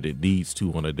way that it needs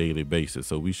to on a daily basis?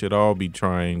 So we should all be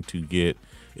trying to get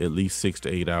at least 6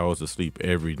 to 8 hours of sleep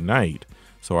every night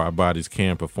so our bodies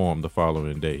can perform the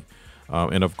following day.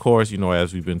 And of course, you know,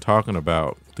 as we've been talking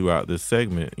about throughout this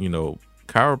segment, you know,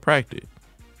 chiropractic,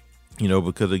 you know,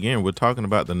 because again, we're talking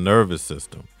about the nervous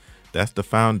system. That's the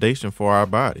foundation for our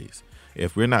bodies.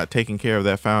 If we're not taking care of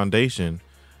that foundation,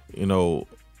 you know,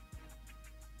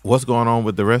 what's going on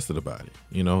with the rest of the body?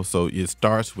 You know, so it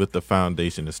starts with the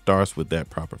foundation. It starts with that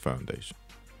proper foundation.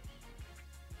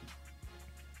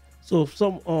 So if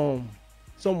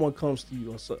someone comes to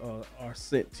you or are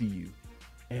sent to you,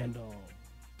 and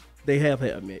they have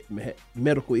had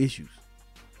medical issues,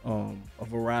 a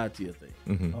variety of things.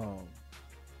 Mm-hmm.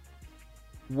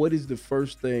 What is the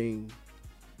first thing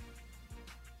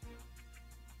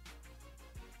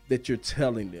that you're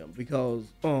telling them? Because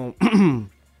come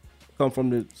from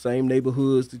the same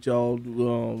neighborhoods that y'all,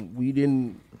 we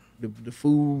didn't. The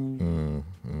food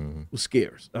was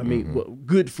scarce. I mean,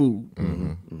 good food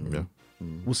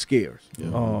was scarce.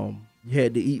 You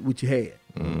had to eat what you had.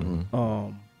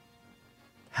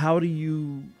 How do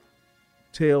you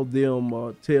tell them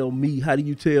or tell me? How do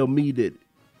you tell me that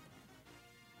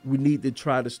we need to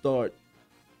try to start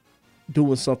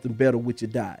doing something better with your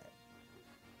diet?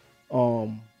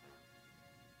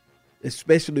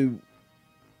 Especially,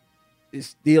 it's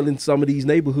still in some of these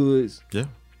neighborhoods. Yeah,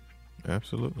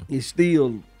 absolutely. It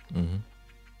still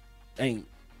ain't.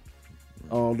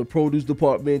 The produce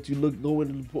department, you go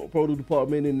into the produce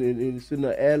department and it's in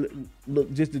the alley,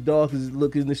 look just as dark as it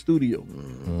look in the studio.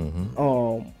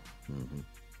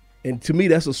 And to me,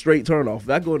 that's a straight turn off. If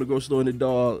I go in the grocery store in the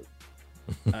dark,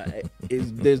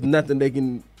 there's nothing they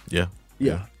can. Yeah.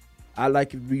 I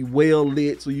like it to be well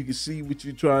lit so you can see what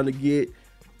you're trying to get.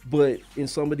 But in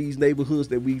some of these neighborhoods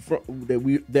that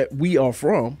we are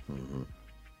from,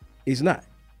 it's not.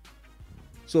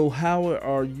 So how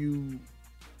are you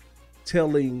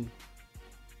telling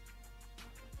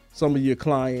some of your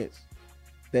clients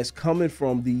that's coming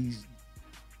from these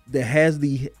that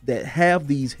have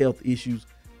these health issues?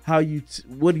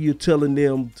 What are you telling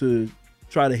them to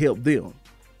try to help them?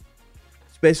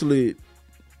 Especially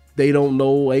they don't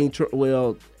know,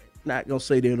 not gonna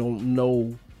say they don't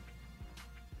know,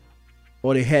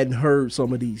 or they hadn't heard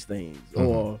some of these things,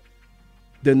 or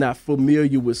they're not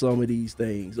familiar with some of these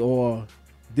things, or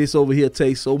this over here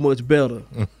tastes so much better.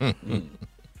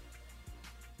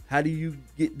 How do you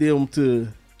get them to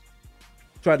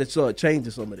try to start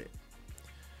changing some of that?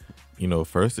 You know,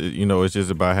 first, you know, it's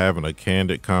just about having a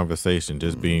candid conversation,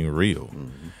 just being real.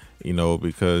 You know,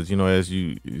 because, you know, as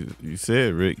you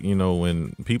said, Rick, you know,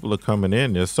 when people are coming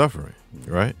in, they're suffering,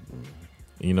 right?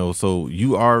 You know, so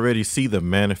you already see the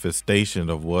manifestation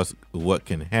of what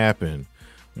can happen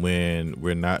when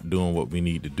we're not doing what we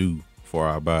need to do for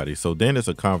our body. So then it's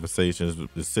a conversation,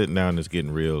 it's sitting down, it's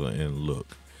getting real, and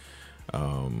look,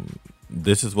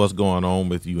 this is what's going on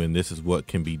with you, and this is what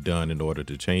can be done in order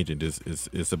to change it.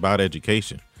 It's about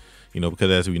education, you know,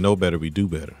 because as we know better, we do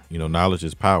better. You know, knowledge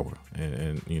is power,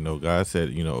 and you know, God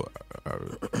said, you know,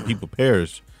 people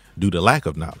perish due to lack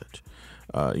of knowledge.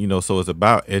 You know, so it's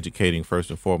about educating first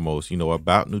and foremost, you know,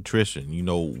 about nutrition, you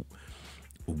know,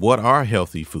 what are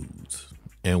healthy foods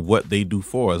and what they do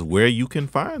for us, where you can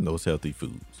find those healthy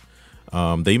foods.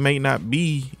 They may not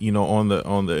be,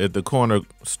 at the corner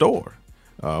store,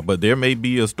 but there may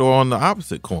be a store on the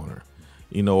opposite corner,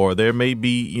 or there may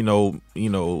be,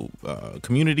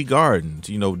 community gardens,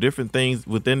 different things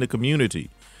within the community,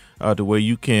 to where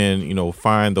you can,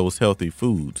 find those healthy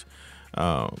foods.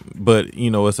 But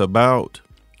it's about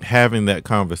having that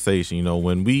conversation.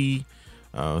 When we,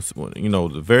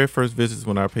 the very first visits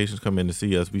when our patients come in to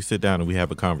see us, we sit down and we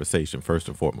have a conversation first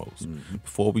and foremost.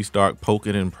 Before we start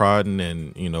poking and prodding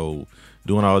and,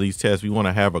 doing all these tests, we want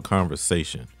to have a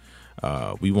conversation.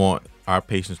 We want our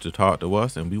patients to talk to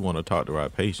us, and we want to talk to our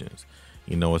patients.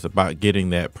 It's about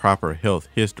getting that proper health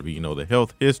history. The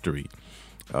health history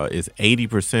is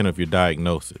 80% of your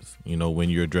diagnosis, when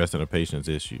you're addressing a patient's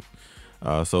issue.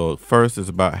 So first it's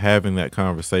about having that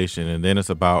conversation, and then it's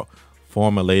about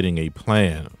formulating a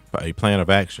plan of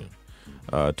action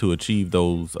to achieve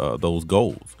those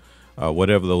goals,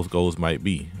 whatever those goals might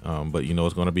be. But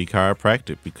it's going to be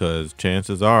chiropractic, because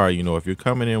chances are, if you're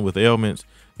coming in with ailments,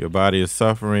 your body is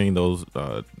suffering, those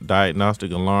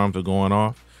diagnostic alarms are going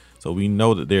off. So we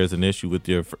know that there's an issue with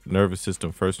your nervous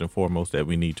system first and foremost that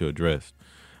we need to address.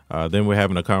 Then we're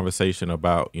having a conversation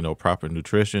about, proper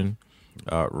nutrition,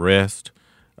 rest,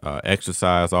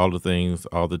 exercise, all the things,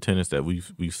 all the tenets that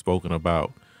we've spoken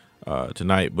about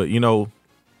tonight. But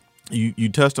you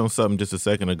touched on something just a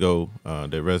second ago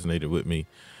that resonated with me.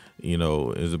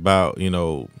 Is about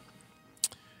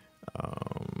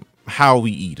how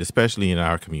we eat, especially in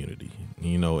our community.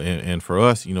 And for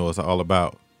us, it's all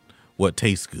about what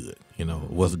tastes good.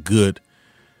 What's good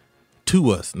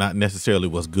to us, not necessarily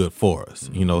what's good for us.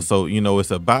 So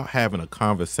it's about having a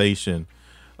conversation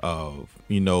of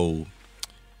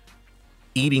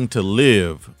eating to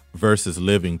live versus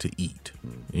living to eat,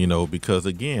 because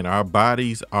again, our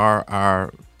bodies are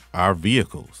our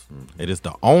vehicles. It is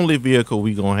the only vehicle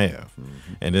we gonna have.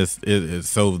 And it's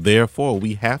so therefore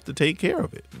we have to take care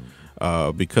of it.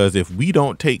 Because if we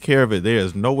don't take care of it, there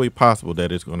is no way possible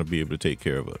that it's going to be able to take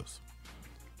care of us.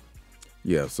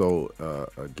 Yeah. So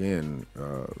again,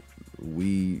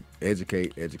 we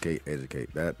educate.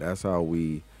 That's how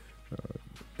we,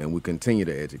 and we continue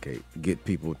to educate, get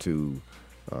people to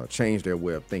change their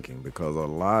way of thinking, because a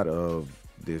lot of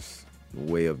this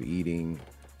way of eating,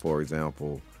 for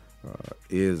example,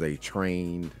 is a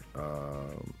trained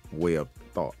way of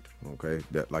thought. Okay,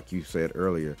 that, like you said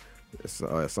earlier,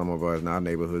 some of us in our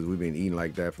neighborhoods, we've been eating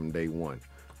like that from day one.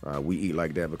 We eat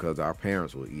like that because our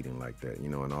parents were eating like that,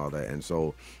 and all that. And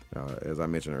so, as I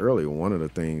mentioned earlier, one of the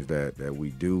things that we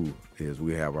do is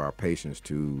we have our patients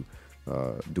to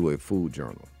do a food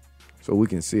journal, so we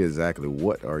can see exactly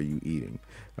what are you eating.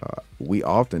 We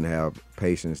often have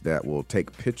patients that will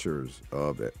take pictures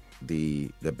of it,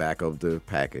 the back of the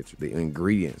package, the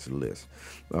ingredients list,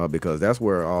 because that's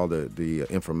where all the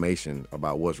information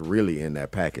about what's really in that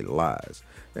packet lies.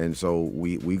 And so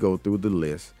we go through the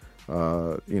list.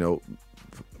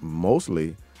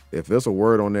 Mostly, if there's a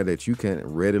word on there that you can't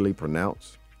readily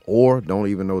pronounce or don't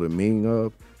even know the meaning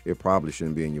of, it probably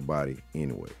shouldn't be in your body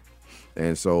anyway.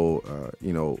 And so,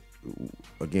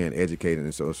 again, educating.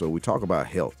 And so we talk about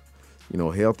health.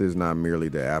 Health is not merely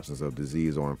the absence of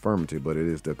disease or infirmity, but it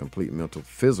is the complete mental,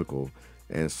 physical,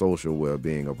 and social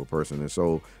well-being of a person. And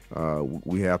so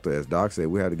we have to, as Doc said,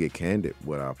 we have to get candid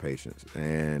with our patients.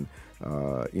 And,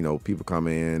 people come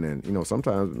in and,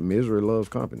 sometimes misery loves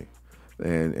company.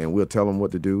 And we'll tell them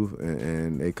what to do,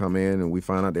 and they come in and we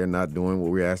find out they're not doing what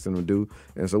we asked them to do.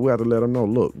 And so we have to let them know,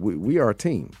 look, we are a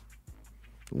team.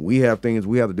 We have things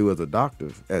we have to do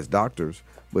as doctors,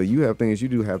 but you have things you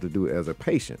do have to do as a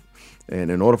patient. And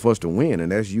in order for us to win,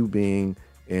 and that's you being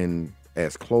in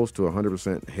as close to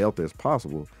 100% health as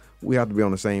possible, we have to be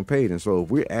on the same page. And so if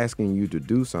we're asking you to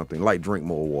do something like drink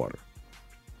more water,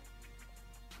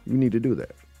 you need to do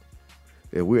that.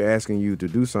 If we're asking you to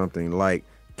do something like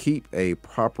keep a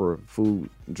proper food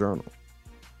journal,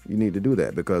 you need to do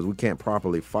that, because we can't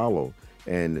properly follow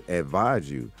and advise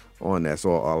you on that. So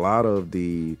a lot of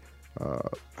the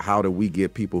how do we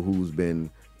get people who's been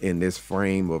in this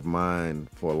frame of mind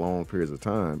for long periods of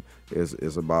time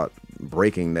is about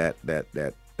breaking that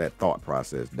thought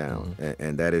process down. Mm-hmm.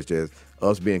 And that is just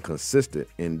us being consistent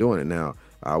in doing it. Now,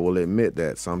 I will admit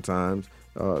that sometimes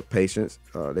patients,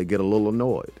 they get a little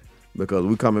annoyed, because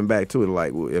we coming back to it.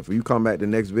 Like, if you come back the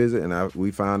next visit and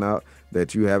we find out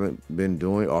that you haven't been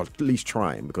doing, or at least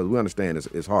trying, because we understand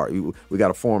it's hard. We got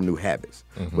to form new habits.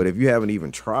 Mm-hmm. But if you haven't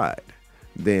even tried,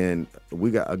 then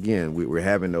we're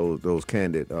having those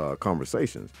candid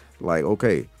conversations. Like,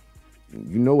 okay,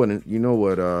 you know what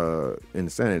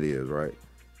insanity is, right?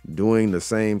 doing the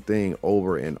same thing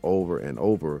over and over and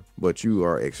over, but you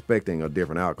are expecting a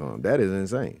different outcome. That is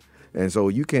insane. And so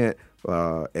you can't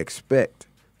expect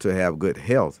to have good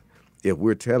health if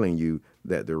we're telling you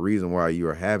that the reason why you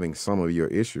are having some of your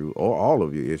issues or all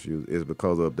of your issues is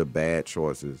because of the bad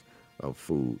choices of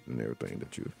food and everything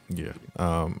that you. Yeah.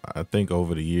 I think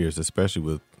over the years, especially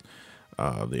with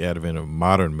the advent of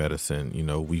modern medicine,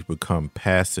 we've become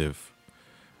passive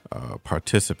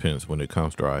participants when it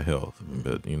comes to our health.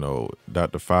 But,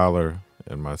 Dr. Fowler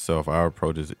and myself, our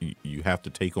approach is you have to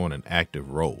take on an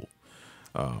active role.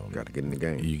 Got to get in the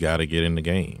game. You got to get in the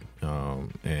game.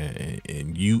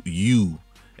 And you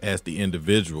as the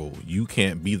individual, you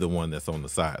can't be the one that's on the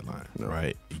sideline,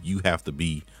 right? You have to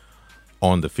be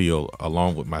on the field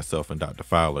along with myself and Dr.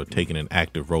 Fowler, taking an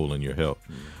active role in your health.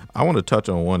 I want to touch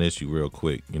on one issue real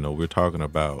quick. We're talking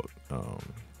about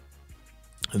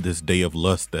this day of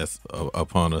lust that's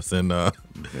upon us, and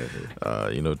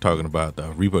talking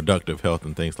about reproductive health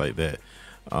and things like that.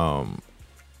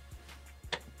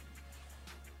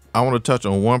 I want to touch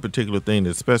on one particular thing,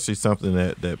 especially something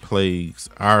that plagues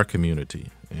our community,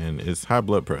 and it's high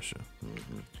blood pressure.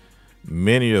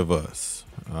 Many of us,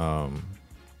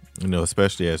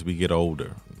 especially as we get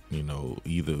older,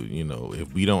 either,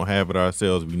 if we don't have it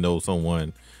ourselves, we know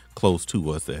someone close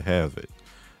to us that has it.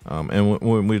 And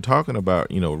when we're talking about,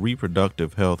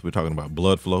 reproductive health, we're talking about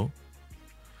blood flow.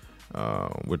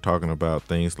 We're talking about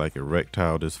things like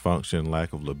erectile dysfunction,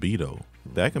 lack of libido.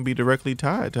 That can be directly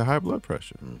tied to high blood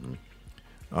pressure.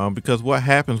 Because what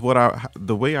happens,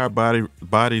 the way our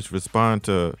bodies respond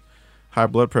to high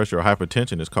blood pressure or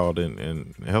hypertension is called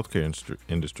in the healthcare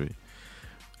industry.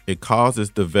 It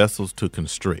causes the vessels to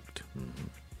constrict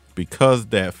because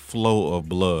that flow of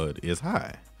blood is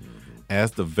high.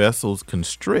 As the vessels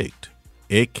constrict,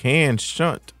 it can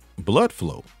shunt blood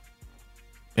flow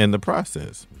in the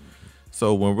process.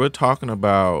 So when we're talking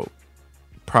about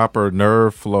proper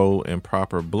nerve flow and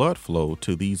proper blood flow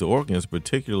to these organs,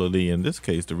 particularly in this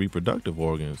case, the reproductive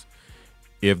organs,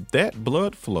 if that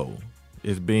blood flow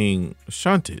is being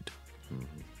shunted,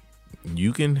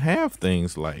 you can have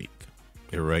things like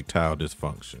erectile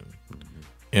dysfunction,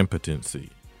 impotency,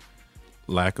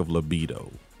 lack of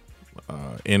libido,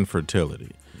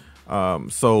 infertility.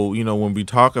 So, when we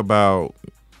talk about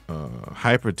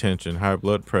hypertension, high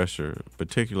blood pressure,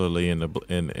 particularly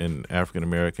in African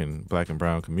American, Black and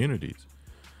brown communities,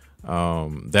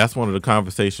 that's one of the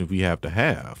conversations we have to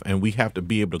have, and we have to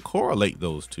be able to correlate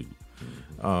those two.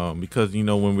 Because,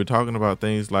 when we're talking about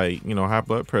things like, high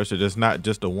blood pressure, that's not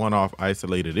just a one-off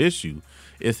isolated issue.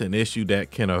 It's an issue that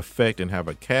can affect and have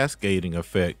a cascading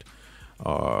effect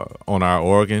on our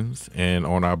organs and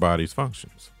on our body's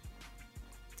functions.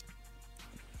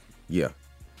 Yeah.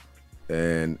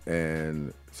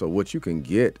 And so what you can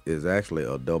get is actually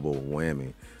a double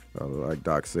whammy. Like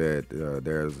Doc said,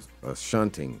 there's a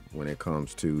shunting when it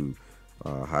comes to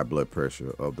high blood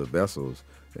pressure of the vessels.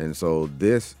 And so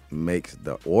this makes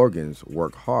the organs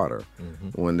work harder.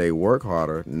 When they work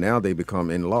harder, now they become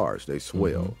enlarged, they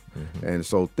swell. And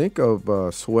so think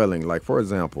of swelling, like, for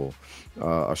example,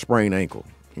 a sprained ankle.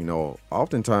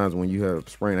 Oftentimes when you have a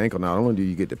sprained ankle, not only do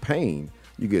you get the pain,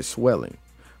 you get swelling.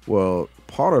 Well,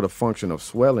 part of the function of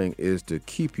swelling is to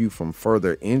keep you from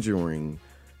further injuring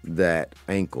that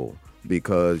ankle,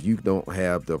 because you don't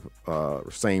have the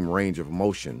same range of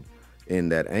motion in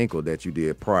that ankle that you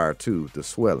did prior to the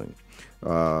swelling.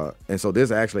 And so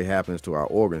this actually happens to our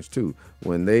organs too.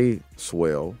 When they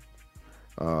swell,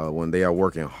 when they are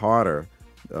working harder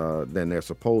than they're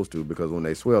supposed to, because when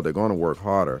they swell, they're going to work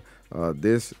harder.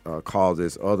 This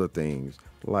causes other things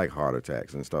like heart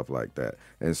attacks and stuff like that.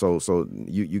 And so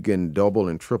you get double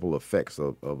and triple effects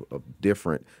of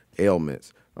different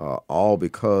ailments, all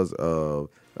because of,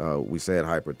 we said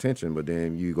hypertension, but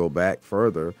then you go back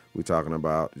further, we're talking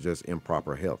about just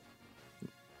improper health.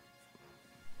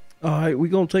 All right, we're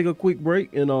going to take a quick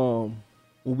break, and when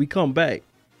we come back,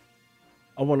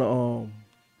 I want to,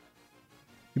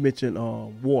 you mentioned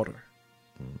water.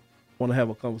 Want to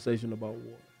have a conversation about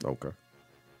water. Okay.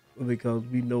 Because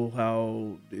we know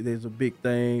how there's a big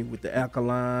thing with the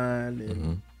alkaline,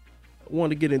 and I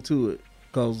want to get into it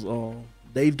because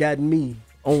they've gotten me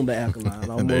on the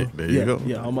alkaline. There you go.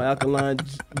 Yeah, I'm an alkaline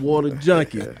water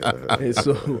junkie. And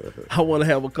so I want to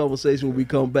have a conversation when we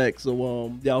come back.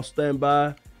 So y'all stand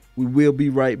by. We will be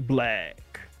right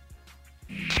back.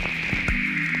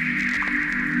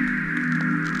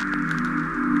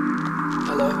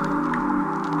 Hello,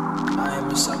 I am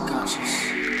your subconscious.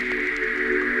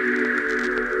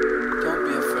 Don't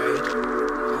be afraid.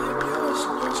 I am yours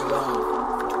alone.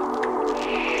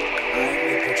 I am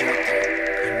the projector,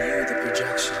 and you the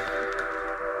projection.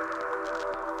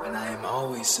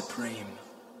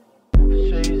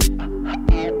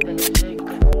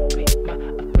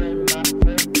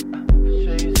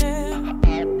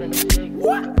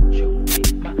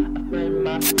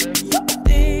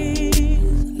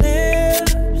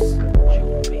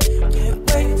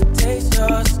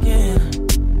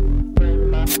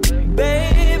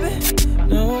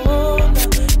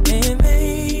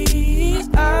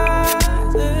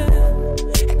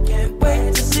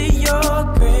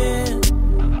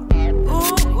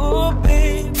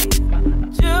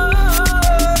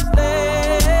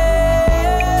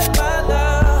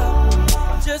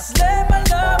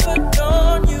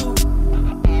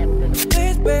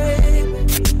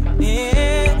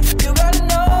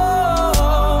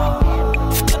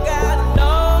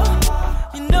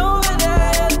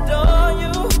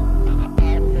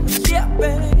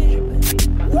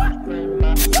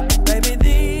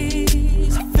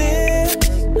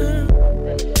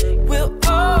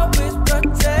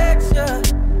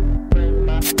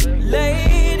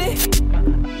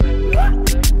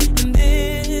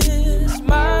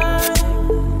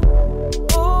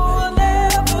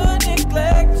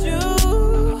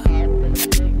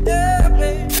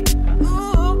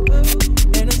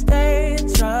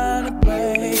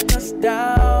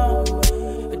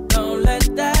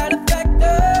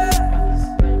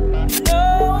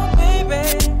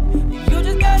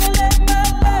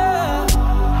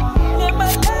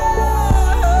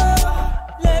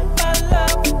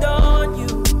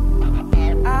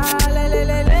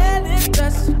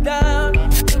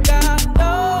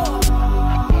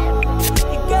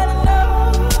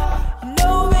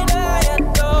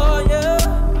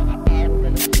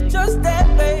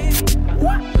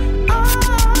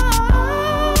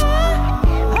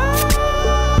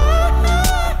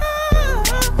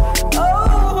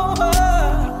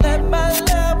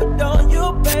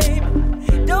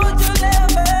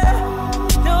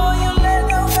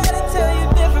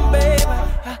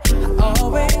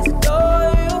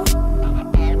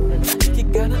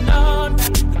 gotta know now.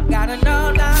 You gotta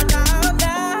know now, now,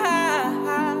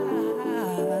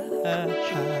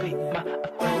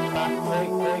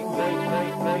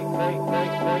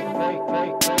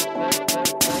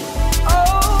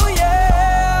 oh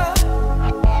yeah,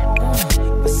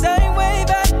 the same way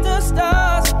that the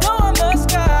stars adorn the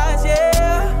skies,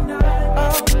 yeah.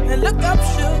 Oh, and look up,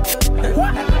 sugar.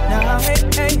 Now, hey,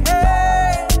 hey,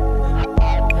 hey.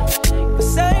 The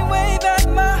same way that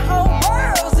my whole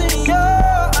world's in your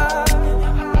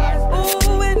eyes.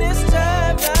 Ooh, and it's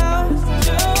time now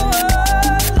to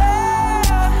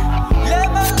let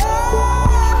my love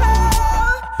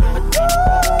do.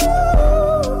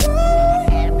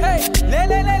 Hey, let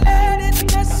it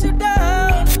press you down.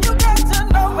 You got to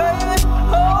know, baby.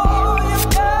 Oh, you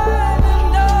gotta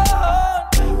know.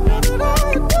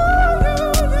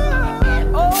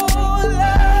 Oh,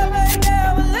 love ain't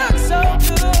never looked so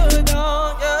good on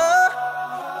you.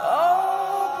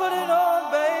 Oh, put it on,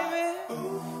 baby.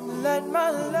 Let my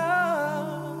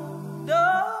love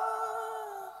dawn.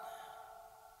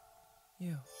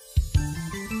 You.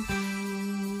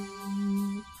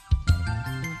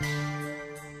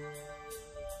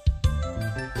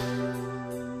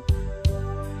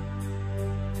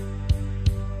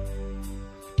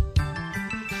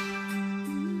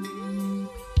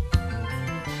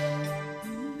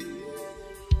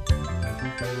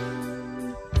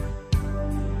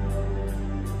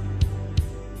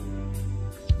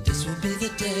 This will be the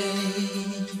day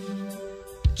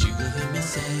that you will hear me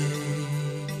say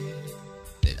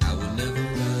that I will never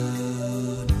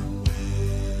run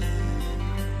away.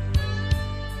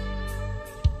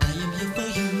 I am here for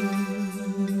you.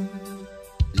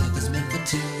 Love is meant for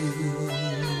two.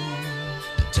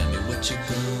 Now tell me what you're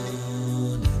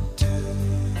gonna do.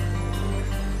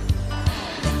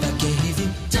 If I gave you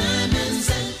diamonds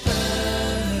and pearls,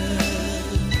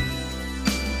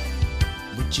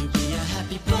 would you be a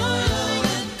happy boy or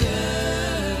a girl?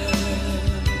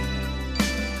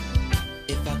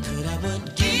 If I could, I would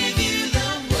give you the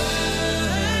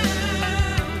world.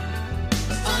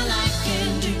 All I can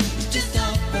do is just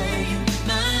offer you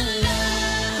my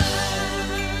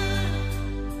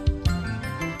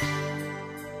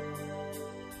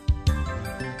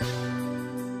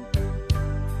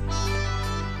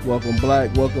Welcome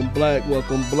black, welcome black,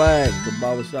 welcome black. The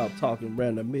Barbershop Talking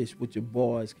Random-ish with your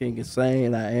boys, King and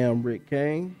SANE. I am Rick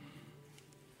King.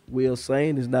 Will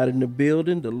SANE is not in the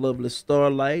building. The lovely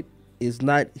STARLYTE is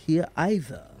not here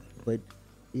either. But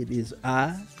it is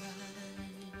I.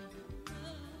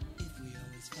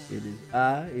 It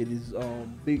is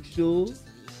Big Shug.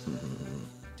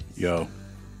 Yo.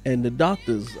 And the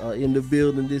doctors are in the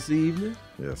building this evening.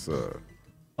 Yes, sir.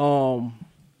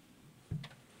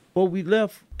 Before we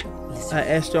left, I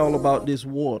asked y'all about this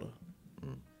water.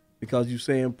 Because you're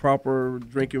saying proper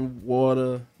drinking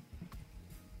water.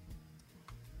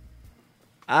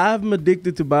 I'm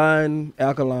addicted to buying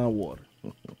alkaline water.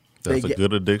 That's a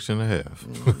good addiction to have.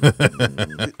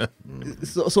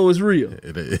 So it's real.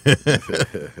 It is.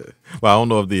 Well, I don't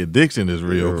know if the addiction is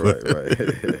real. Right.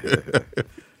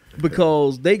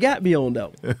 Because they got me on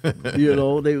that one.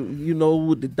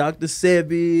 With the Dr.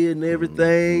 Sebi and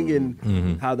everything, and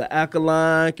how the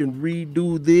alkaline can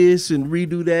redo this and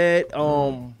redo that.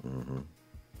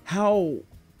 How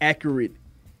accurate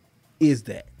is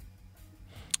that?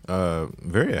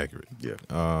 Very accurate. Yeah.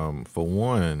 For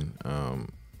one,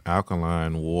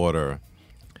 alkaline water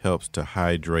helps to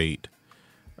hydrate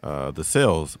the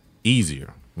cells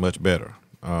easier, much better.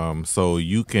 So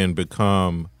you can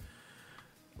become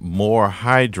more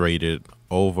hydrated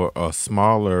over a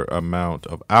smaller amount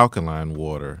of alkaline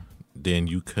water than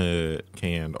you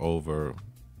can over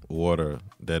water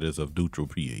that is of neutral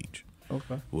pH.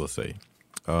 Okay. We'll say.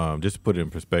 Just to put it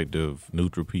in perspective,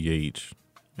 neutral pH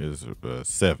is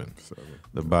 7.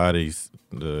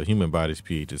 The human body's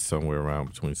pH is somewhere around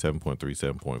between 7.3,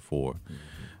 7.4.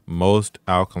 Most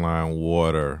alkaline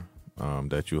water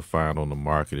that you'll find on the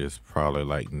market is probably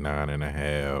like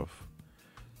 9.5.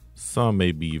 Some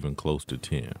may be even close to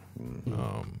 10.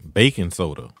 Baking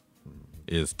soda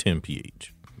is 10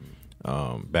 pH.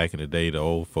 Back in the day, the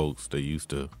old folks, they used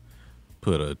to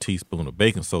put a teaspoon of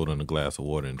baking soda in a glass of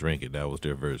water and drink it. That was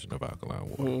their version of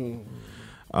alkaline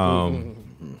water.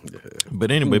 But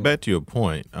anyway, back to your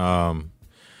point. Our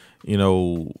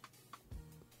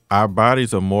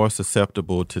bodies are more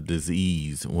susceptible to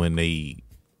disease when they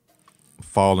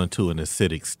fall into an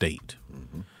acidic state.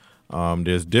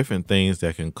 There's different things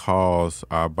that can cause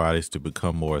our bodies to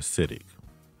become more acidic.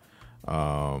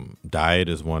 Diet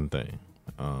is one thing.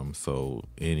 So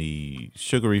any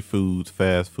sugary foods,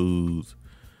 fast foods,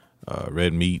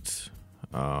 red meats,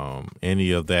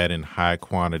 any of that in high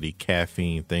quantity,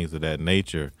 caffeine, things of that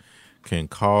nature, can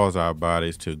cause our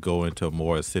bodies to go into a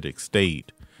more acidic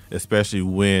state, especially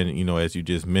when, as you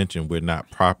just mentioned, we're not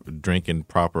drinking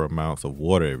proper amounts of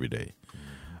water every day.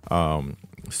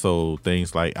 So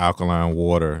things like alkaline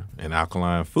water and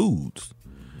alkaline foods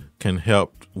can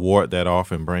help ward that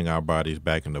off and bring our bodies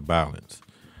back into balance.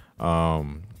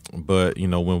 But,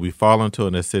 when we fall into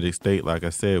an acidic state, like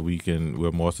I said,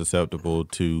 we're more susceptible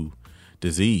to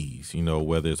disease,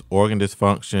 whether it's organ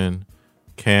dysfunction,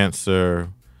 cancer,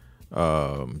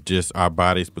 just our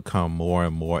bodies become more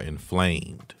and more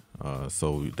inflamed.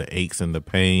 So the aches and the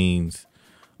pains,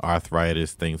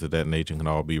 arthritis, things of that nature can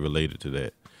all be related to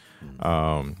that.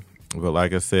 But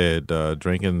like I said,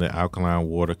 drinking the alkaline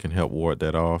water can help ward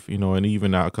that off, and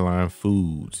even alkaline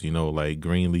foods, like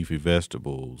green leafy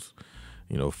vegetables,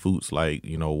 fruits like,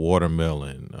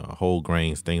 watermelon, whole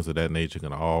grains, things of that nature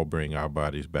can all bring our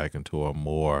bodies back into a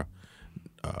more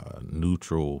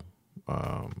neutral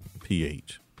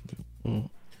pH.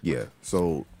 Yeah.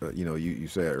 So, you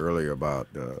said earlier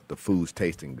about the foods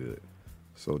tasting good.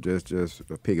 So just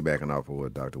piggybacking off of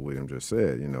what Dr. Williams just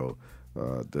said,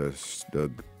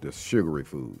 the sugary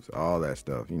foods, all that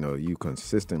stuff, you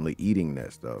consistently eating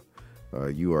that stuff,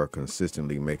 you are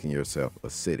consistently making yourself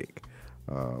acidic.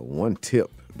 One tip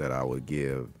that I would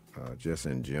give, just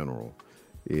in general,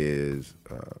 is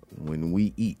when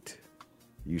we eat,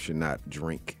 you should not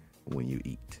drink when you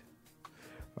eat.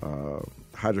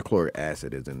 Hydrochloric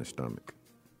acid is in the stomach.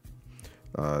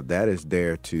 That is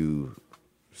there to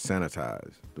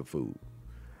sanitize the food.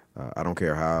 I don't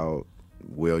care how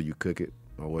well you cook it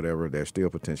or whatever, there's still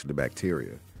potentially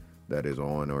bacteria that is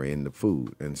on or in the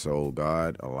food. And so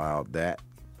God allowed that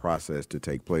process to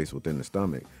take place within the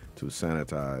stomach to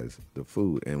sanitize the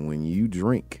food. And when you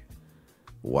drink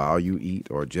while you eat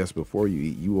or just before you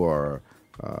eat, you are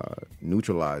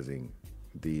neutralizing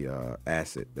the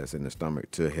acid that's in the stomach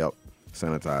to help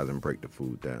sanitize and break the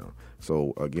food down.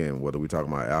 So again, whether we're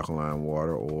talking about alkaline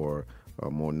water or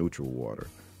more neutral water,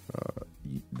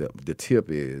 the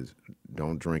tip is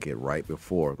don't drink it right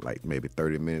before, like maybe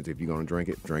 30 minutes. If you're going to drink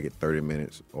it 30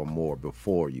 minutes or more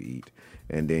before you eat.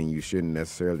 And then you shouldn't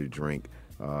necessarily drink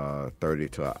 30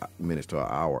 minutes to an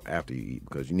hour after you eat,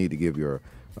 because you need to give your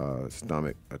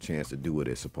stomach a chance to do what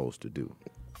it's supposed to do.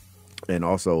 And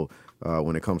also,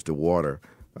 when it comes to water,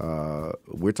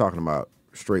 we're talking about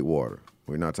straight water.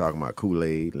 We're not talking about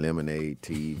Kool-Aid, lemonade,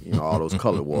 tea, all those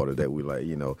colored water that we like.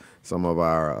 Some of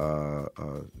our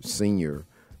senior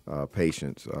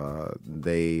patients,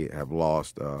 they have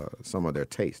lost some of their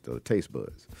taste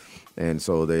buds. And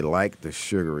so they like the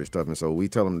sugary stuff. And so we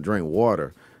tell them to drink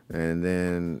water. And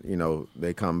then,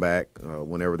 they come back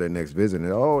whenever their next visit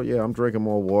and, oh, yeah, I'm drinking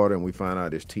more water. And we find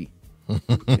out it's tea.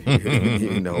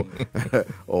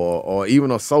 or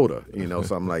even a soda,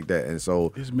 something like that. And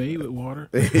so it's made with water.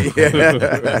 It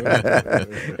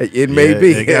may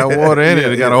be. It got water in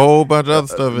it. It got a whole bunch of other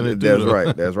stuff in it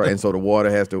too. That's right. And so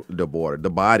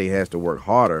the body has to work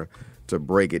harder to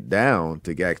break it down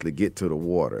to actually get to the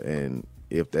water, and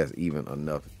if that's even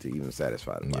enough to even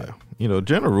satisfy the body. Yeah.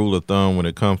 General rule of thumb when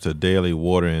it comes to daily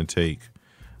water intake,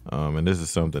 and this is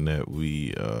something that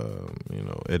we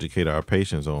educate our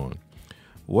patients on.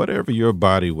 Whatever your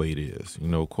body weight is,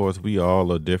 of course, we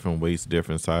all are different weights,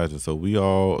 different sizes, so we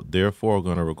all, therefore,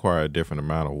 going to require a different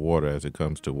amount of water as it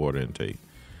comes to water intake.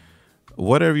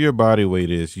 Whatever your body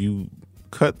weight is, you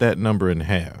cut that number in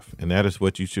half, and that is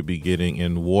what you should be getting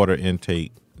in water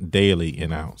intake daily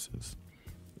in ounces.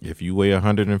 If you weigh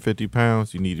 150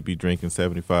 pounds, you need to be drinking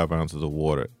 75 ounces of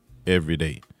water every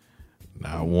day.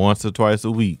 Not once or twice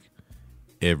a week.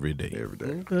 Every day.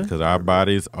 Because our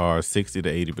bodies are 60 to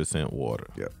 80% water.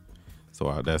 Yeah.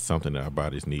 So that's something that our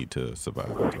bodies need to survive.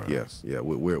 Right? Yes. Yeah.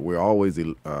 We're always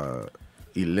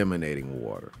eliminating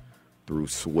water through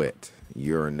sweat,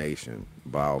 urination,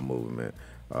 bowel movement.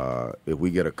 If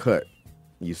we get a cut,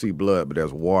 you see blood, but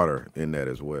there's water in that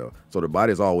as well. So the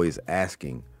body's always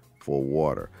asking for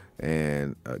water.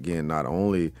 And again, not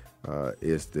only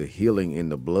is the healing in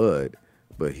the blood,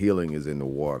 but healing is in the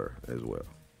water as well.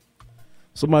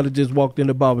 Somebody just walked in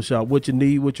the barbershop. What you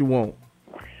need, what you want?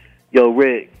 Yo,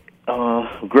 Rick,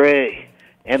 Greg,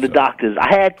 and the doctors.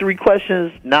 I had 3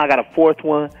 questions. Now I got a 4th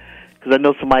one because I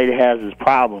know somebody that has this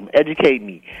problem. Educate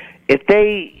me.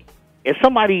 If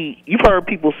somebody, you've heard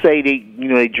people say they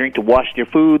drink to wash their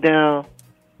food down.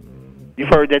 You've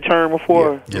heard that term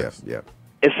before? Yes. Yeah.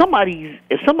 If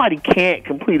somebody can't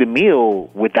complete a meal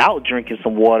without drinking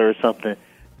some water or something,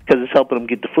 because it's helping them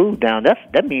get the food down,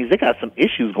 that means they got some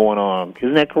issues going on.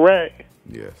 Isn't that correct?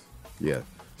 Yes. Yeah.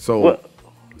 So,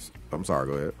 I'm sorry,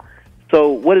 go ahead. So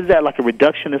what is that, like a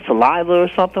reduction in saliva or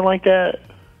something like that?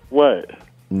 What?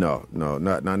 No,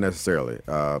 not necessarily.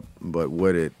 But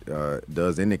what it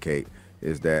does indicate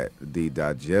is that the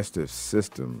digestive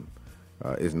system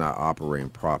is not operating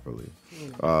properly.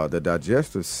 The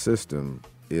digestive system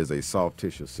is a soft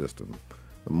tissue system,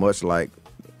 much like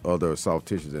other soft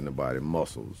tissues in the body,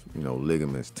 muscles,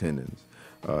 ligaments, tendons.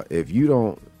 If you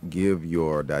don't give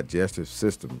your digestive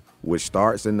system, which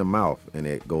starts in the mouth and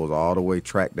it goes all the way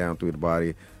track down through the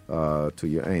body to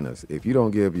your anus, if you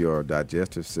don't give your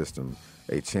digestive system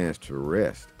a chance to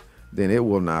rest, then it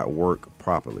will not work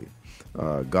properly.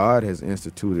 God has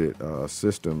instituted a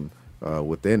system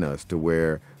within us to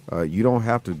where you don't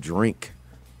have to drink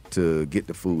to get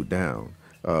the food down.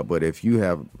 But if you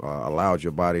have allowed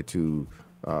your body to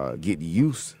get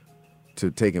used to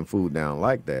taking food down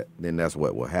like that, then that's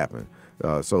what will happen.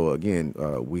 So again,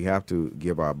 we have to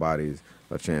give our bodies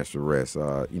a chance to rest.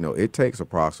 It takes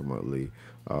approximately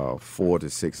 4 to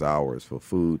 6 hours for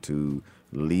food to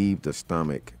leave the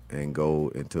stomach and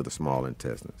go into the small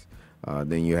intestines.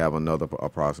 Then you have another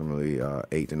approximately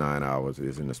 8 to 9 hours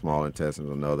is in the small intestines,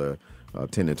 another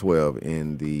 10 to 12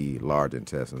 in the large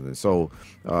intestines. And so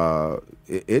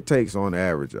it takes on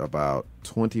average about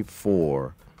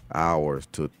 24 hours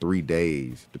to 3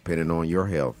 days, depending on your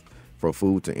health, for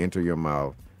food to enter your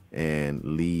mouth and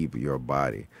leave your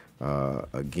body.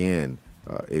 Again,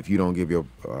 if you don't give your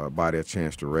body a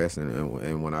chance to rest,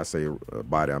 and when I say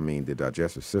body, I mean the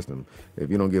digestive system, if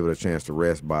you don't give it a chance to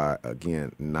rest by,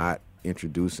 again, not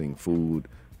introducing food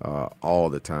all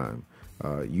the time,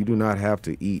 you do not have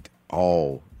to eat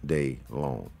all day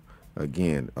long.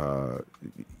 Again,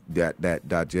 that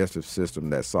digestive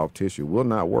system, that soft tissue will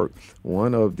not work.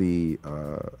 One of the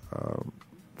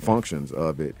functions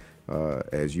of it,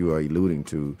 as you are alluding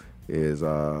to, is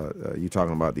you're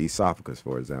talking about the esophagus,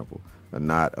 for example,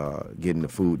 not getting the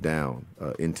food down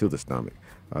into the stomach.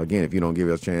 Again, if you don't give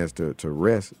it a chance to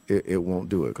rest, it won't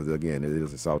do it, because, again, it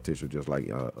is a soft tissue just like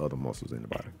other muscles in the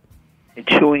body. And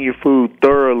chewing your food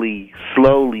thoroughly,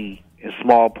 slowly, in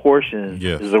small portions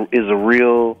is a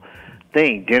real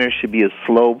thing. Dinner should be a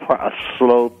slow,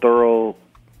 thorough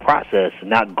process,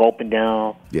 not gulping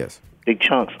down big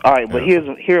chunks. All right, but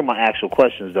here are my actual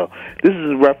questions, though. This is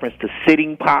in reference to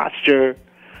sitting posture,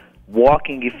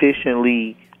 walking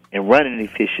efficiently, and running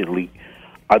efficiently.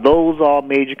 Are those all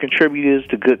major contributors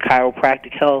to good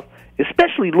chiropractic health?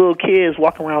 Especially little kids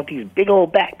walking around with these big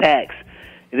old backpacks,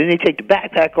 and then they take the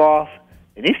backpack off,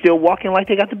 and they still walking like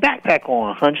they got the backpack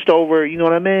on, hunched over, you know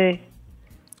what I mean?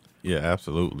 Yeah,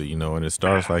 absolutely. And it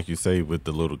starts, like you say, with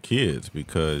the little kids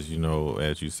because,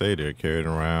 as you say, they're carrying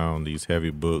around these heavy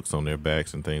books on their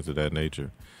backs and things of that nature.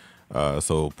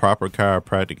 So proper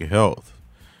chiropractic health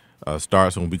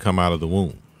starts when we come out of the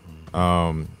womb.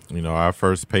 Our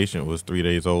first patient was 3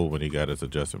 days old when he got his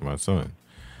adjustment, my son.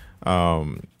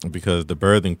 Because the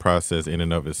birthing process in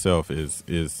and of itself is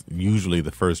usually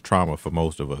the first trauma for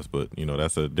most of us, but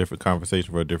that's a different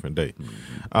conversation for a different day.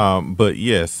 But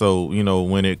yes, so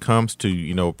when it comes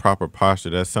to proper posture,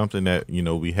 that's something that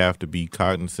we have to be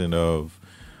cognizant of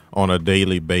on a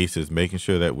daily basis, making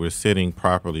sure that we're sitting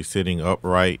properly, sitting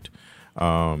upright.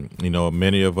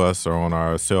 Many of us are on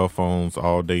our cell phones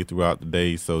all day throughout the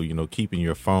day, so keeping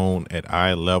your phone at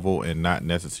eye level and not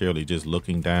necessarily just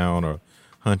looking down or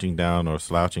hunting down or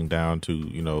slouching down to,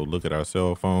 look at our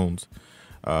cell phones.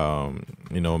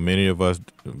 Many of us,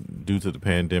 due to the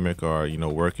pandemic, are,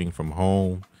 working from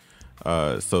home.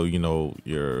 So,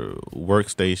 your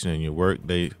workstation and your work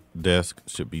desk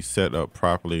should be set up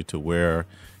properly to where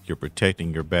you're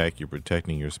protecting your back, you're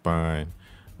protecting your spine,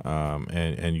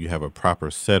 and you have a proper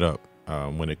setup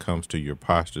when it comes to your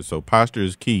posture. So posture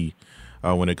is key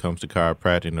when it comes to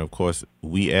chiropractic. And, of course,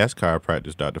 we as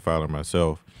chiropractors, Dr. Fowler and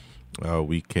myself,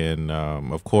 we can,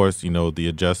 of course, the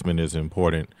adjustment is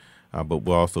important, but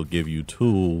we'll also give you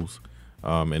tools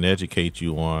and educate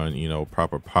you on,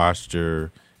 proper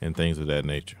posture and things of that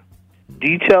nature. Do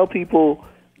you tell people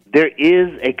there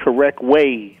is a correct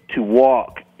way to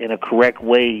walk and a correct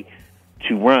way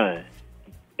to run?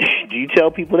 Do you tell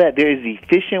people that there is an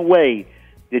efficient way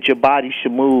that your body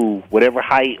should move, whatever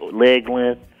height, leg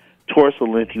length, torso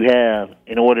length you have,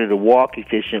 in order to walk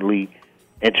efficiently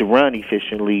and to run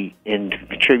efficiently and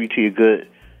contribute to your good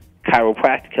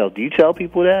chiropractic health? Do you tell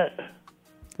people that?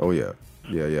 Oh, yeah,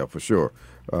 for sure.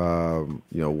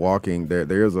 Walking,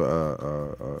 there's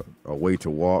a way to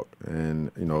walk,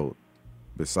 and,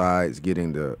 besides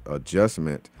getting the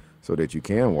adjustment so that you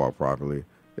can walk properly,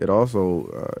 it also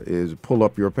is pull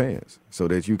up your pants so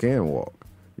that you can walk.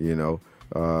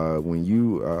 When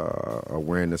you are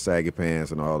wearing the saggy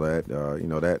pants and all that,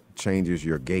 that changes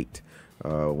your gait.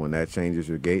 When that changes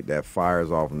your gait, that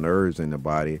fires off nerves in the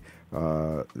body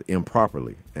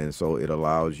improperly, and so it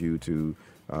allows you to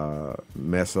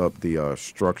mess up the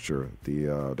structure,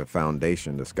 the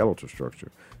foundation, the skeletal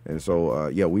structure. And so,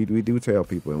 we do tell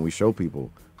people and we show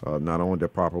people not only the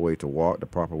proper way to walk, the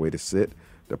proper way to sit,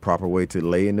 the proper way to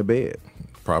lay in the bed,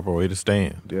 proper way to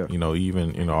stand. Yeah.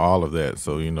 Even all of that.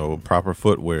 So, proper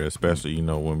footwear, especially,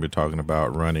 when we're talking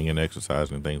about running and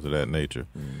exercising and things of that nature.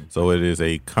 Mm-hmm. So it is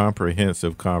a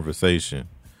comprehensive conversation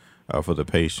for the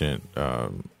patient.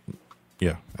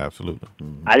 Yeah, absolutely.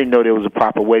 Mm-hmm. I didn't know there was a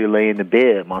proper way to lay in the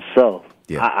bed myself.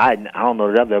 Yeah. I don't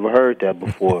know that I've ever heard that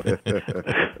before.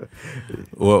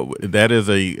 Well, that is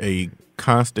a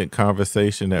constant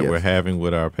conversation that we're having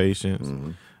with our patients.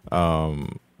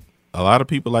 Mm-hmm. A lot of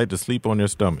people like to sleep on their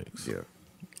stomachs. Yeah.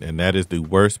 And that is the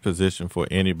worst position for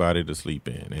anybody to sleep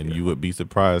in. And you would be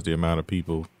surprised the amount of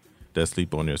people that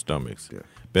sleep on their stomachs. Yeah.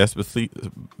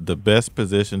 The best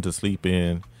position to sleep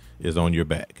in is on your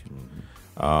back,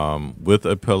 with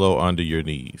a pillow under your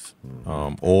knees,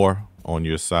 or on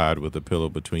your side with a pillow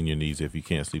between your knees if you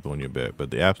can't sleep on your back.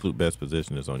 But the absolute best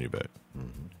position is on your back.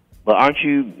 But aren't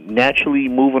you naturally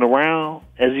moving around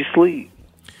as you sleep?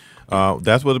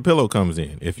 That's where the pillow comes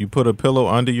in. If you put a pillow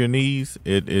under your knees,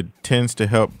 it tends to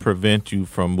help prevent you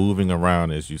from moving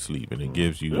around as you sleep, and it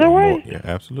gives you more. Right? Yeah,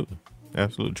 absolutely.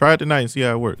 Try it tonight and see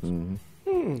how it works. Mm-hmm.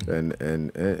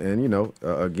 And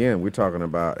again, we're talking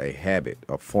about a habit,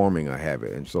 of forming a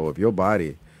habit. And so if your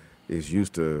body is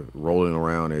used to rolling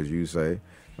around, as you say,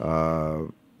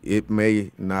 the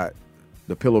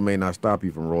pillow may not stop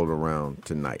you from rolling around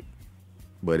tonight,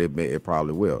 but it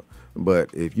probably will.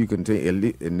 But if you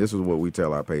continue, and this is what we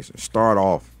tell our patients, start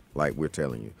off like we're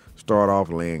telling you. Start off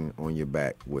laying on your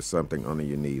back with something under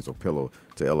your knees or pillow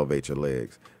to elevate your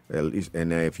legs. At least,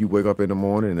 and if you wake up in the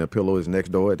morning and the pillow is next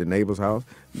door at the neighbor's house,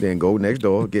 then go next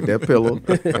door, get that pillow,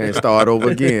 and start over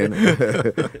again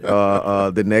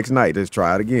the next night. Just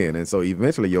try it again. And so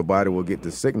eventually your body will get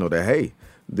the signal that, hey,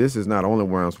 this is not only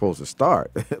where I'm supposed to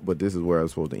start, but this is where I'm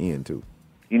supposed to end too.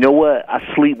 You know what?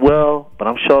 I sleep well, but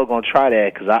I'm sure going to try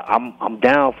that because I'm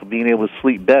down for being able to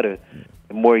sleep better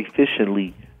and more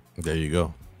efficiently. There you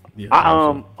go. Yeah,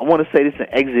 I want to say this in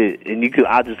exit, and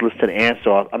I'll just listen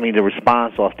to the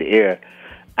response off the air.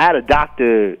 I had a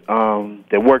doctor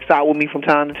that works out with me from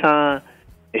time to time,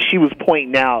 and she was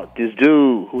pointing out this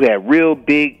dude who had real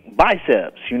big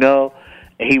biceps, and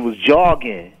he was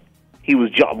jogging. He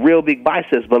was real big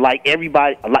biceps, but like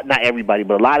not everybody,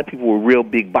 but a lot of people with real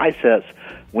big biceps,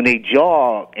 when they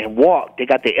jog and walk, they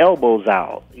got their elbows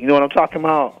out. You know what I'm talking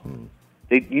about?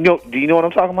 Do you know what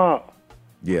I'm talking about?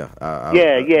 Yeah.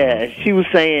 And she was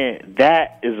saying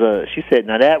she said,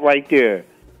 now that right there,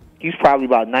 he's probably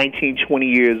about 19, 20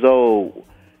 years old,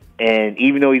 and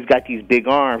even though he's got these big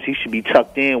arms, he should be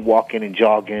tucked in, walking and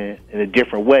jogging in a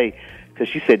different way, because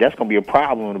she said that's going to be a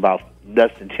problem in about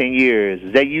less than 10 years.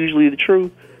 Is that usually the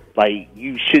truth? Like,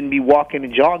 you shouldn't be walking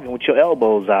and jogging with your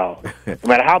elbows out, no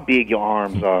matter how big your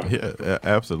arms are. Yeah,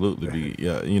 absolutely.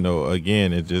 Yeah,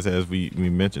 again, it just, as we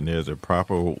mentioned, there's a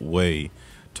proper way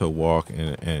to walk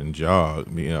and jog.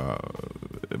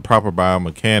 Proper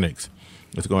biomechanics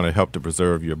is going to help to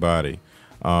preserve your body.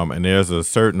 And there's a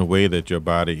certain way that your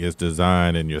body is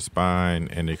designed, and your spine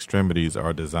and extremities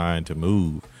are designed to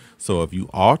move. So if you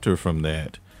alter from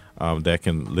that, that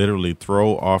can literally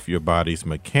throw off your body's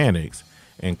mechanics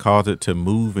and cause it to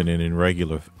move in an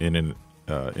irregular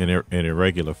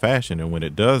fashion. And when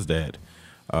it does that,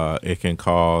 it can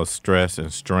cause stress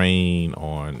and strain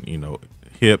on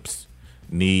hips,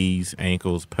 knees,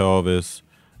 ankles, pelvis,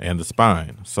 and the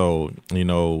spine. So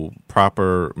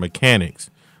proper mechanics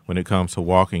when it comes to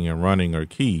walking and running are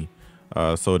key,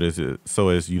 so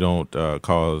as you don't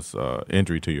cause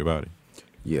injury to your body.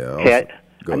 Yeah.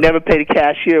 I never pay the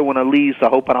cashier when I leave, so I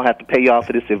hope I don't have to pay y'all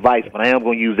for this advice, but I am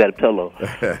going to use that pillow.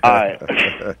 All right.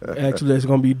 Actually, it's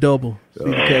going to be double. See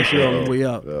the cashier on the way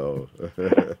out.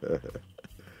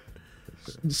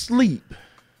 Sleep.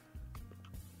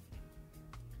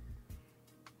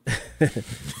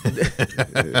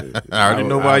 I already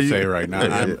know why you say right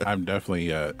now. I'm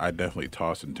definitely I definitely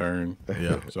toss and turn.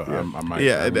 Yeah. So I might.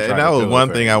 Yeah, and that was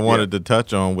one thing I wanted to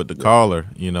touch on with the caller.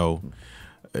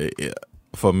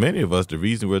 For many of us, the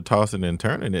reason we're tossing and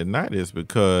turning at night is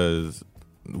because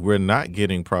we're not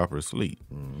getting proper sleep.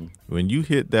 Mm-hmm. When you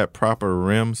hit that proper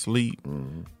REM sleep,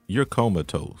 you're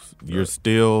comatose. You're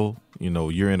still,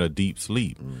 you're in a deep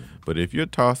sleep. Mm-hmm. But if you're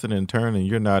tossing and turning,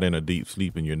 you're not in a deep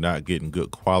sleep and you're not getting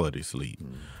good quality sleep.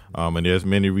 Mm-hmm. And there's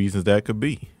many reasons that could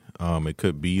be. It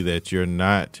could be that you're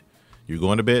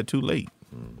going to bed too late,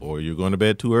 or you're going to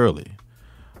bed too early.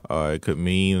 It could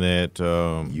mean that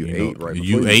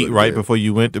you ate right before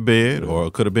you went to bed, or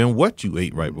it could have been what you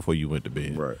ate right before you went to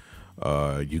bed. Right.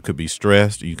 You could be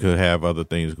stressed. You could have other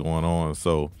things going on.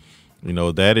 So,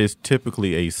 that is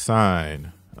typically a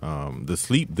sign. The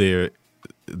sleep there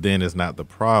then is not the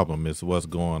problem. It's what's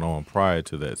going on prior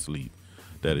to that sleep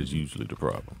that is usually the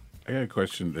problem. I got a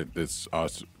question that's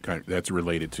also that's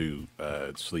related to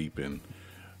sleep and.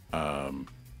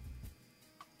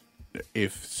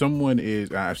 If someone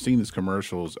is, I've seen these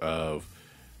commercials of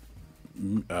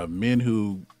men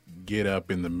who get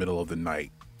up in the middle of the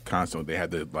night constantly. They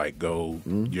had to go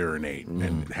urinate,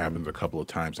 and it happens a couple of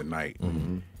times a night.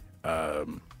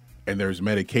 And there's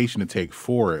medication to take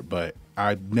for it, but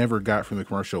I never got from the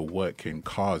commercial what can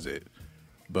cause it.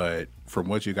 But from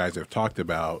what you guys have talked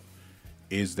about,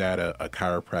 is that a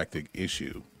chiropractic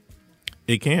issue?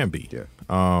 It can be,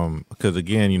 because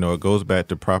again, it goes back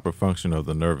to proper function of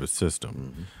the nervous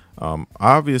system.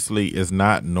 Obviously, it's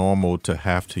not normal to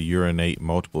have to urinate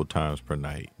multiple times per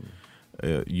night.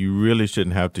 You really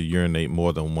shouldn't have to urinate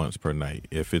more than once per night.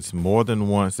 If it's more than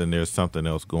once, then there's something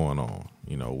else going on.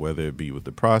 Whether it be with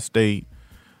the prostate,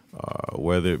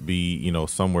 whether it be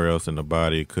somewhere else in the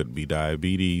body. It could be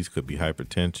diabetes, could be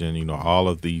hypertension. All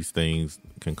of these things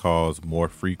can cause more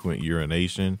frequent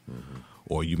urination.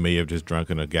 Or you may have just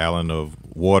drunken a gallon of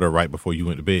water right before you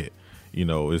went to bed.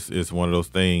 It's one of those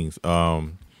things. But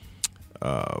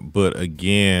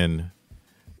again,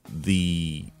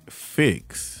 the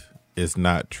fix is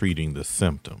not treating the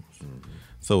symptoms.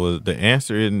 So the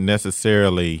answer isn't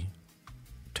necessarily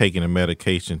taking a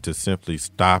medication to simply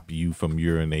stop you from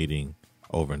urinating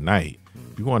overnight.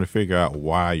 You want to figure out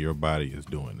why your body is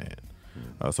doing that.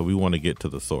 So we want to get to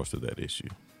the source of that issue.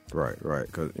 Right.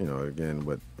 Because, again,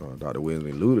 what Dr. Williams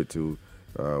alluded to,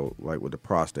 like with the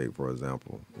prostate, for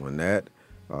example, when that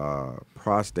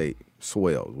prostate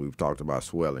swells, we've talked about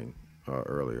swelling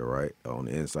earlier, right? On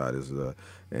the inside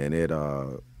and it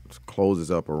closes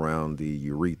up around the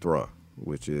urethra,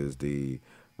 which is the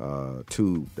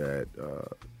tube that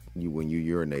when you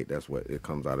urinate, that's what it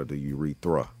comes out of the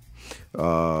urethra.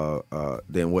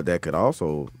 Then what that could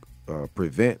also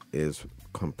prevent is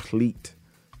complete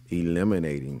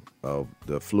eliminating of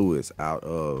the fluids out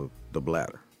of the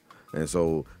bladder. And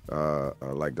so,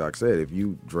 like Doc said, if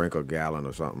you drink a gallon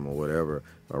or something or whatever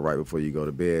right before you go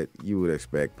to bed, you would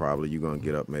expect probably you're going to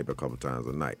get up maybe a couple times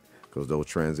a night, because those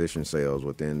transition cells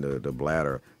within the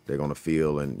bladder, they're going to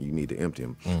fill and you need to empty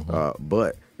them.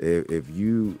 But if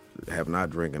you have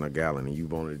not drinking a gallon and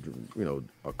you've only,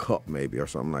 a cup maybe or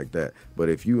something like that, but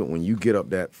when you get up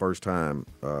that first time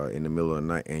in the middle of the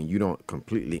night and you don't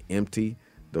completely empty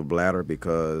the bladder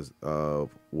because of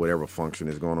whatever function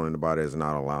is going on in the body is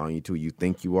not allowing you to, you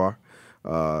think you are,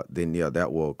 then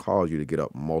that will cause you to get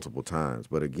up multiple times.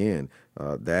 But again,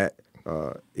 that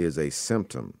is a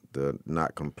symptom. The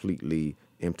not completely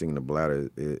emptying the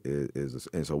bladder is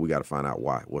and so we got to find out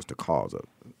why. What's the cause of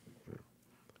it?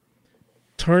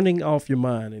 Turning off your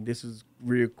mind, and this is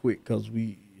real quick because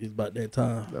it's about that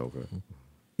time. Okay.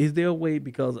 Is there a way,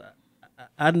 because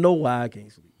I know why I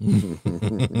can't sleep.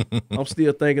 I'm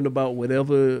still thinking about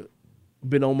whatever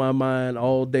been on my mind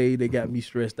all day that got me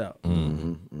stressed out.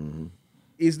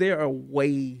 Is there a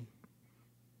way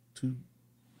to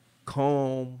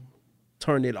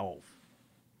turn it off?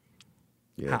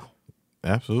 How?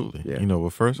 Absolutely. Well,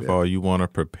 first of all, you want to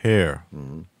prepare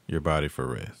your body for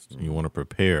rest. You want to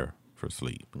prepare for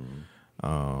sleep.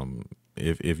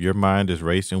 If your mind is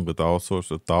racing with all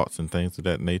sorts of thoughts and things of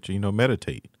that nature,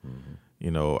 meditate.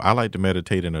 I like to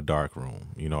meditate in a dark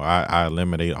room. I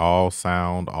eliminate all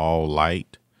sound, all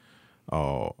light,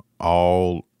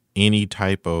 any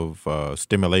type of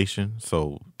stimulation.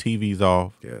 So TV's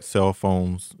off, cell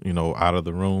phones, out of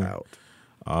the room.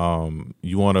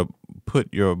 You want to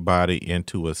put your body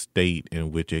into a state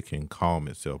in which it can calm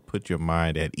itself. Put your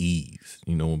mind at ease.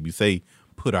 When we say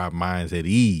put our minds at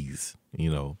ease,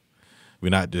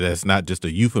 that's not just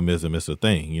a euphemism, it's a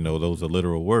thing. Those are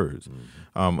literal words.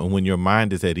 And when your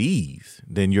mind is at ease,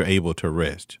 then you're able to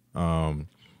rest.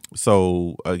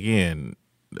 So again,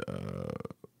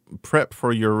 prep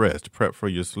for your rest, prep for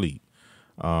your sleep.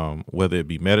 Whether it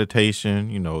be meditation,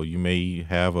 you may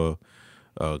have a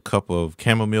cup of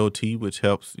chamomile tea, which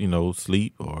helps,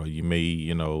 sleep, or you may,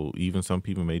 even some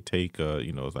people may take,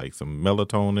 like some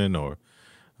melatonin or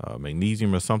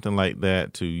magnesium or something like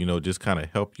that to, just kind of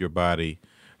help your body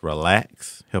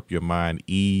relax, help your mind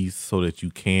ease so that you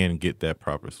can get that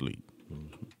proper sleep.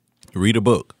 Read a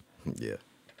book. Yeah.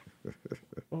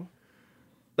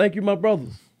 Thank you, my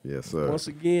brothers. Yes, sir. Once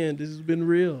again, this has been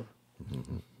real.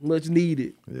 Much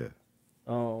needed. Yeah.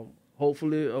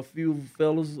 hopefully a few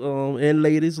fellas and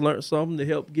ladies learn something to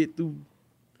help get through,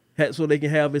 so they can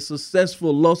have a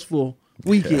successful, lustful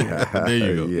weekend. There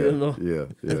you go. Yeah.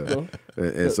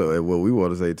 And so what we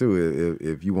want to say too,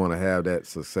 if you want to have that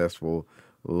successful,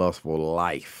 lustful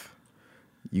life,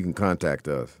 you can contact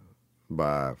us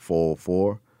by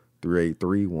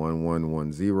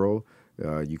 404-383-1110.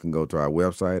 You can go to our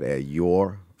website at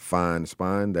Your Fine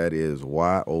Spine. That is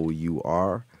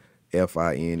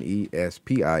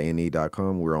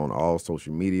YOURFINESPINE.com. We're on all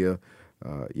social media.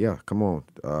 Come on.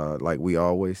 Like we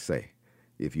always say,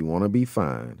 if you want to be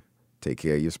fine, take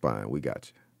care of your spine. We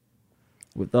got you.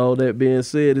 With all that being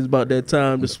said, it's about that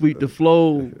time to sweep the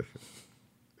floor,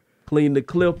 clean the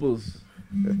clippers.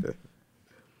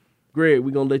 Greg,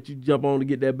 we're going to let you jump on to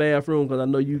get that bathroom because I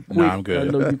know you quick. Nah, I'm good. I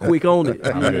know you quick on it.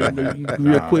 I'm I know you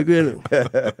real quick in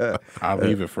it. I'll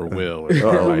leave it for Will.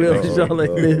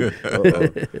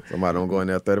 Somebody don't go in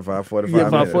there 35,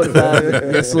 45 minutes. 45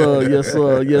 minutes.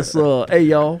 Yes, sir. Hey,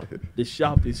 y'all, the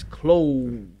shop is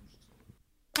closed.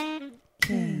 King,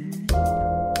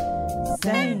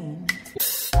 SANE,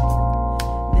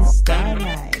 Miss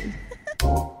Starlight.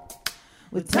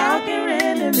 We're talking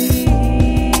enemies,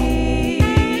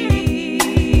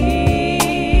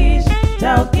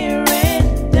 talking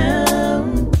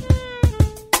random.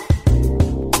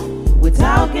 We're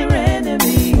talking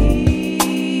enemies,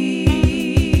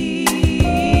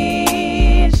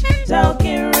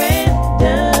 talking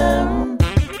random.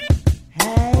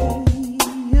 Hey,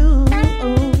 you,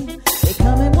 they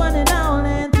coming one and all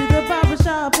into the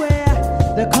barbershop where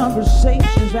the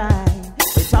conversation's right.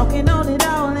 They're talking on it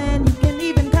all, and you can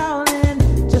even call in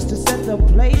just to set the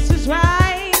places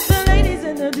right. The ladies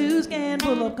and the dudes can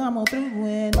pull up, come on through,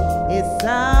 and it's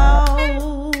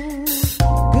all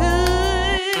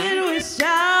good with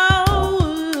show.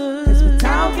 'Cause we're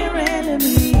talking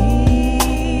enemies,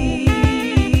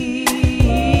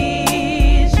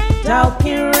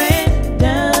 talking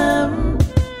random.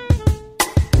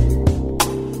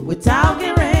 We're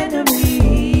talking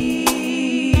enemies,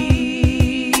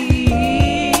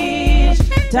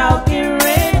 talking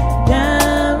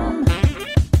random.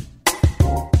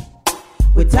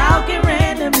 We're talking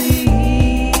enemies,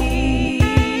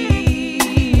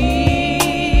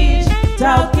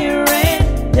 talking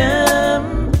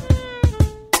random.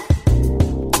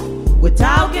 We're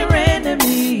talking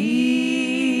enemies,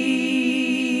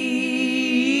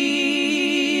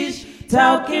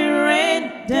 talking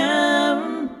random.